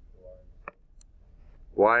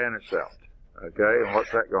 Y-intercept. Okay, and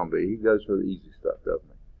what's that going to be? He goes for the easy stuff, doesn't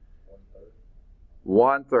he?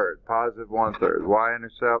 1/3, positive 1/3.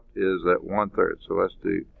 Y-intercept is at 1/3. So let's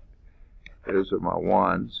do, those are my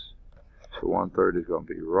 1s. So 1/3 is going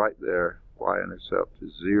to be right there. Y-intercept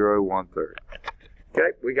is 0, 1/3.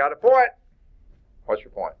 Okay, we got a point. What's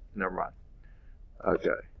your point? Never mind.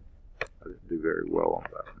 Okay. I didn't do very well on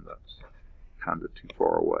that one. That's kind of too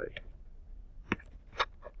far away.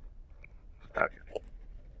 Okay.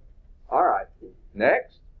 All right.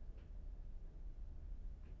 Next.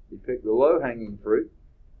 You pick the low-hanging fruit.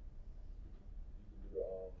 You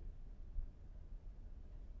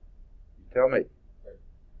tell me.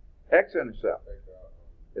 X-intercept.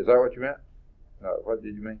 Is that what you meant? No, what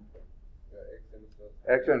did you mean?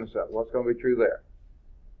 X-intercept. What's going to be true there?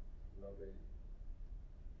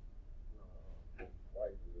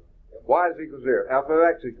 Y is equal to 0. Alpha of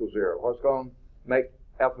x equals 0. What's going to make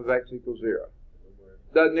alpha of x equal 0?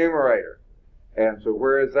 The numerator. And so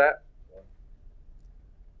where is that?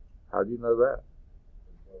 How do you know that?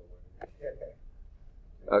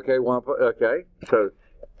 Okay, okay. So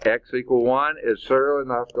x equal 1 is certainly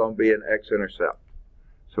not going to be an x-intercept.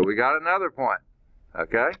 So we got another point.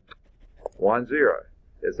 Okay? 1, 0.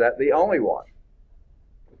 Is that the only one?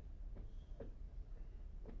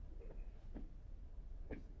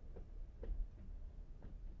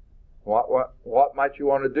 What might you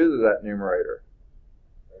want to do to that numerator?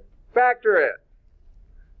 Factor it.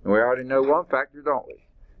 And we already know one factor, don't we?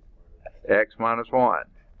 X minus 1.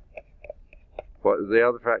 What does the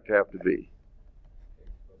other factor have to be?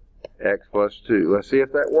 X plus 2. Let's see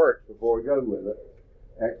if that works before we go with it.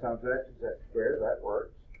 X times x is x squared. That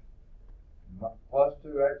works. Plus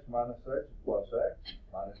 2x minus x is plus x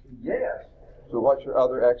minus 2. Yes. So what's your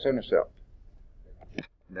other x-intercept?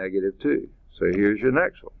 -2. So here's your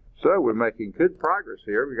next one. So we're making good progress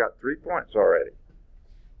here. We got 3 points already.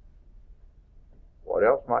 What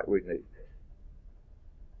else might we need?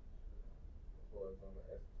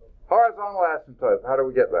 Horizontal asymptote. How do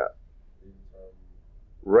we get that?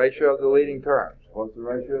 Ratio of the leading terms. What's the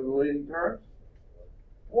ratio of the leading terms?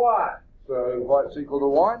 1. So what's equal to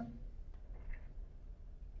 1?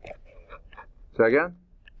 Say again?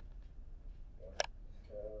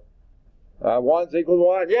 1's equal to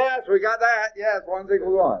 1. Yes, we got that. Yes, 1's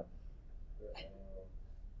equal to 1.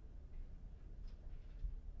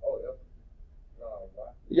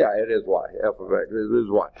 Yeah, it is y. F of x is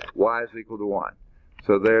y. Y is equal to 1.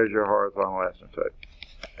 So there's your horizontal asymptote.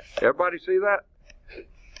 Everybody see that?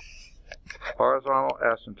 Horizontal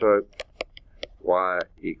asymptote, y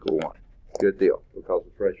equal 1. Good deal, because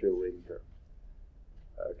it's ratio of leading terms.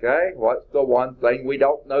 Okay, what's the one thing we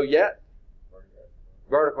don't know yet?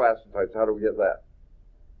 Vertical asymptotes. How do we get that?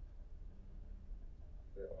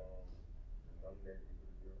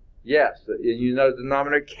 Yes, and you know the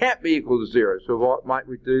denominator can't be equal to 0. So what might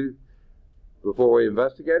we do before we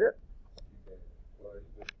investigate it?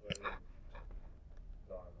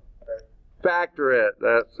 Factor it.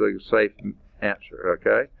 That's a safe answer,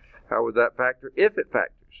 okay? How would that factor? If it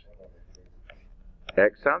factors.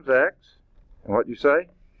 X times X. And what do you say?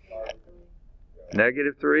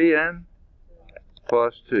 Negative 3 and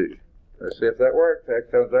plus 2. Let's see if that works.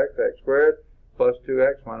 X times X, X squared, plus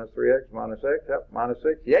 2X minus 3X minus X, yep, minus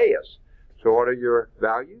 6. Yes. So what are your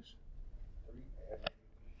values?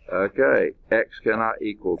 Okay, X cannot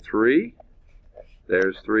equal 3.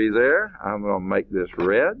 There's 3 there. I'm going to make this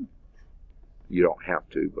red. You don't have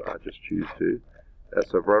to, but I just choose to.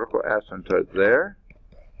 That's a vertical asymptote there.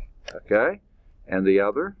 Okay, and the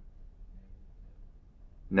other?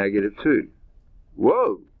 Negative 2.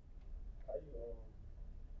 Whoa!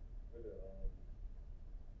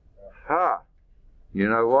 Ha! You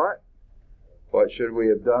know what? What should we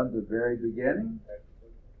have done at the very beginning?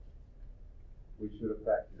 We should have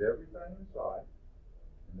factored everything inside.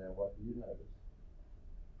 And then what do you notice?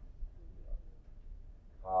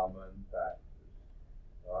 Common factors.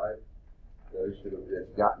 Right? Those should have been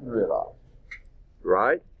gotten rid of.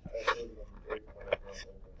 Right?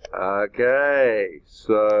 Okay,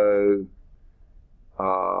 so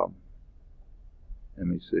let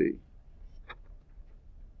me see.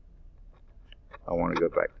 I want to go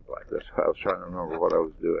back to black. That's why I was trying to remember what I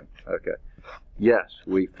was doing. Okay. Yes,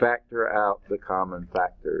 we factor out the common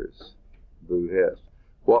factors. Boo hiss.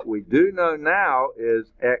 What we do know now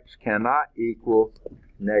is X cannot equal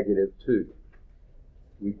negative 2.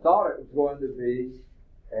 We thought it was going to be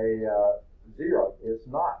a 0. It's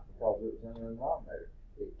not, because it was in the denominator.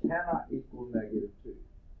 It cannot equal negative 2.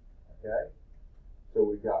 Okay? So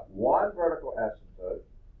we got one vertical asymptote.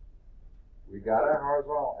 We got a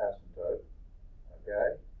horizontal asymptote.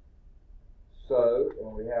 Okay? So,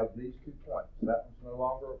 and we have these 2 points. That one's no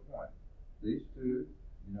longer a point. These two,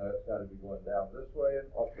 you know, it's got to be going down this way and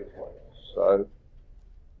up this way. So,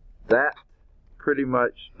 that pretty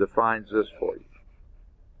much defines this for you.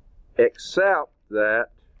 Except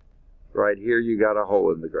that right here you got a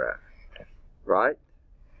hole in the graph. Right?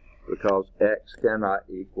 Because X cannot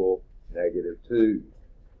equal negative 2.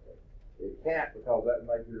 It can't, because that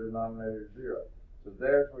makes your denominator 0. So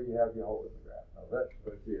there's where you have your hole in the graph. Now that's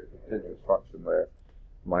supposed to be a continuous function there.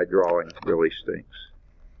 My drawing really stinks.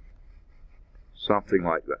 Something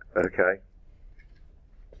like that, okay?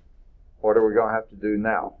 What are we going to have to do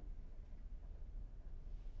now?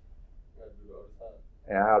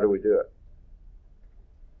 And how do we do it?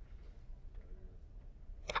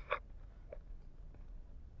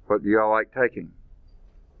 What do y'all like taking?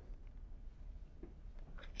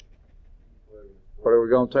 What are we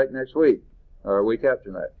going to take next week? Or a week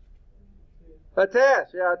after next? A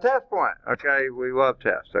test, yeah, a test point. Okay, we love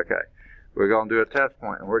tests. Okay, we're going to do a test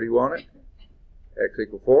point. And where do you want it? X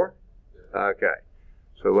equal 4? Okay,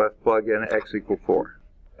 so let's plug in X equal 4.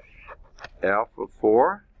 F of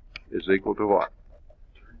 4 is equal to what?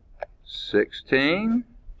 16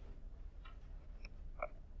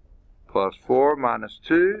 plus 4 minus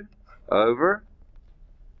 2 over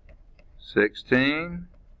 16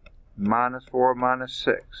 minus 4 minus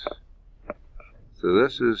 6. So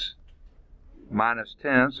this is minus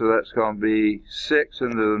 10, so that's going to be 6 in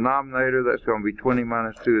the denominator. That's going to be 20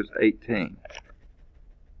 minus 2 is 18.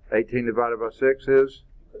 18 divided by 6 is? You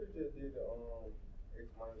could have just did the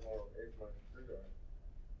x minus 1 over x minus 3, right?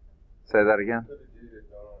 Say that again? You could have did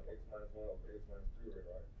x minus 1 over x minus 3,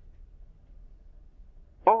 right?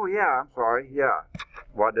 Oh, yeah, I'm sorry. Yeah.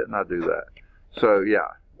 Why didn't I do that? So,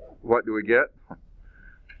 yeah. What do we get?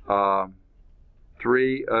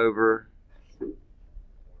 3 over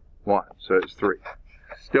 1. So it's 3.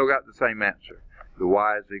 Still got the same answer. The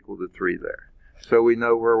y is equal to 3 there. So we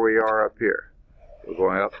know where we are up here. We're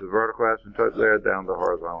going up the vertical asymptote there, down the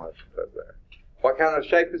horizontal asymptote there. What kind of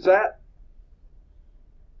shape is that?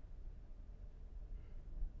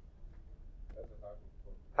 That's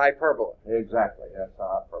a Hyperbola. Exactly. That's a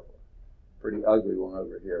hyperbola. Pretty ugly one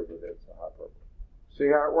over here, but it's a hyperbola. See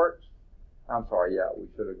how it works? I'm sorry, yeah, we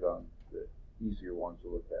should have gone the easier ones to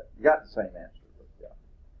look at. You got the same answer, but yeah.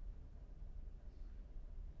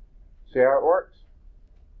 See how it works?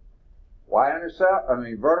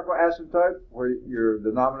 Vertical asymptote, where your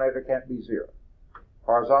denominator can't be 0.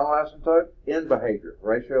 Horizontal asymptote, in behavior,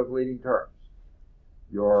 ratio of leading terms.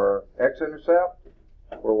 Your x-intercept,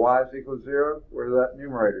 where y is equal to 0, where that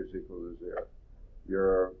numerator is equal to 0.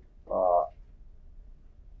 Your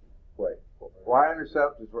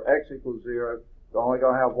y-intercept is where x equals 0. You're only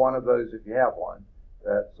going to have one of those if you have one.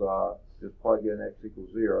 That's just plug in x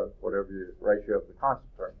equals 0, whatever your ratio of the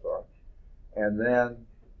constant terms are. And then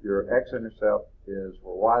your x-intercept is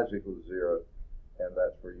where y is equal to 0, and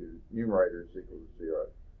that's where your numerator is equal to 0.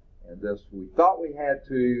 And this, we thought we had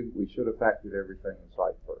to, we should have factored everything in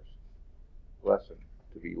sight first. Lesson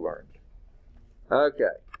to be learned.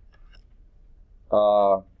 Okay.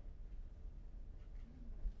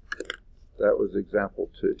 That was example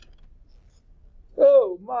 2.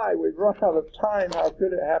 Oh my, we've run out of time. How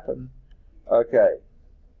could it happen? Okay.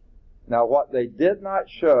 Now what they did not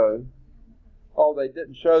show, they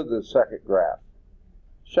didn't show the second graph.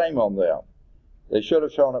 Shame on them. They should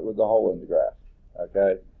have shown it with the hole in the graph.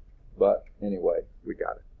 Okay? But anyway, we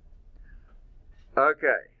got it.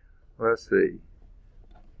 Okay. Let's see.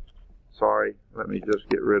 Sorry, let me just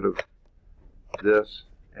get rid of this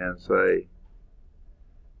and say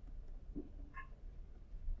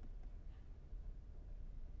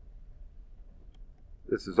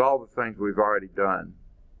this is all the things we've already done.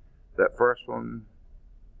 That first one,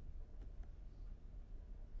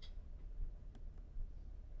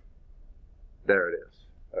 there it is.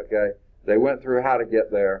 Okay? They went through how to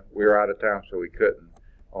get there. We were out of town, so we couldn't.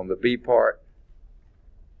 On the B part,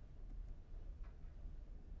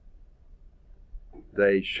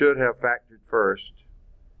 they should have factored first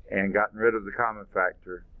and gotten rid of the common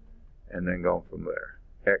factor and then gone from there.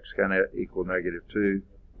 X can equal -2.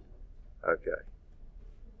 Okay.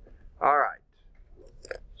 All right.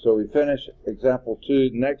 So we finished example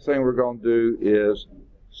 2. The next thing we're going to do is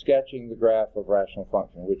sketching the graph of rational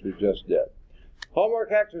function, which we just did.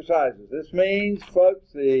 Homework exercises. This means,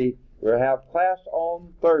 folks, we have class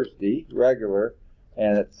on Thursday, regular,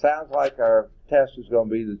 and it sounds like our test is going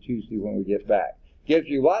to be the Tuesday when we get back. Gives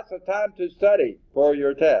you lots of time to study for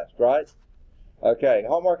your test, right? Okay,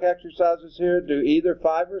 homework exercises here. Do either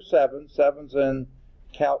 5 or 7. 7's in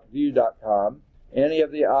calcview.com. Any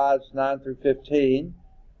of the odds 9 through 15.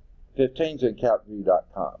 15's in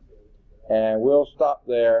calcview.com. And we'll stop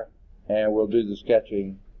there and we'll do the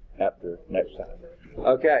sketching after next time.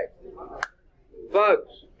 Okay.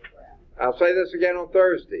 Folks, I'll say this again on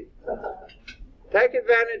Thursday. Take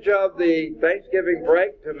advantage of the Thanksgiving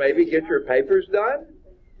break to maybe get your papers done,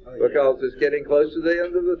 because it's getting close to the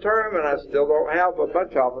end of the term and I still don't have a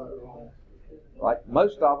bunch of them. Like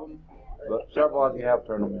most of them, but several of you have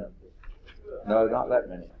turned them in. No, not that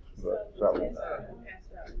many, but several.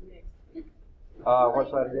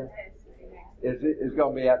 What's that again? It's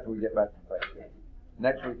going to be after we get back from Thanksgiving.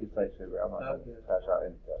 Next week is Thanksgiving. I'm not going to pass out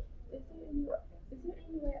any tests. Is there any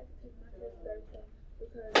way I can take my test Thursday?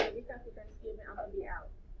 Because the week after Thanksgiving, I'm going to be out.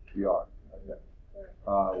 You are? Okay.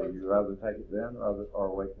 Would you rather take it then or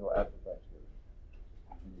wait until after Thanksgiving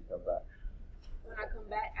when you come back? When I come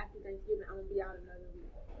back after Thanksgiving, I'm going to be out another week.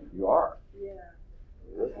 You are? Yeah.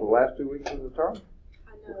 This is the last 2 weeks of the term?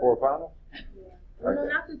 I know. Before final? Yeah. Okay. No,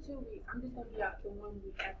 not the 2 weeks. I'm just going to be out the 1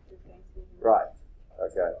 week after Thanksgiving. Right.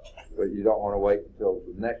 Okay. But you don't want to wait until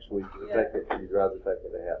the next week to take it. You'd rather take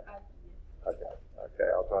it ahead. Okay. Okay.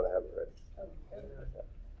 I'll try to have it ready. Okay.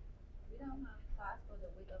 We don't have class for the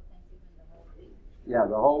week of Thanksgiving the whole week. Yeah,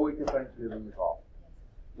 the whole week of Thanksgiving is off.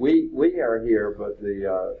 We are here, but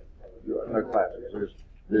no classes.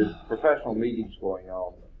 There's professional meetings going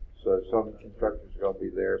on. So some instructors are going to be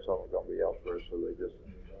there, some are going to be elsewhere. So they just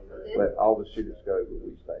let all the students go, but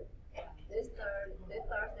we stay. This Thursday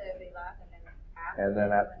will be live, And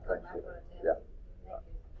then after Thanksgiving. Yeah.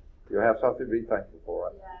 You'll have something to be thankful for,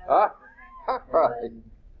 right? Yeah. All right.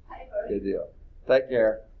 Good deal. Take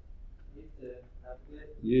care.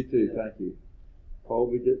 You too. Thank you.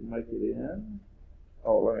 Colby didn't make it in.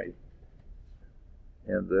 Oh, let me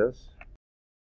end this.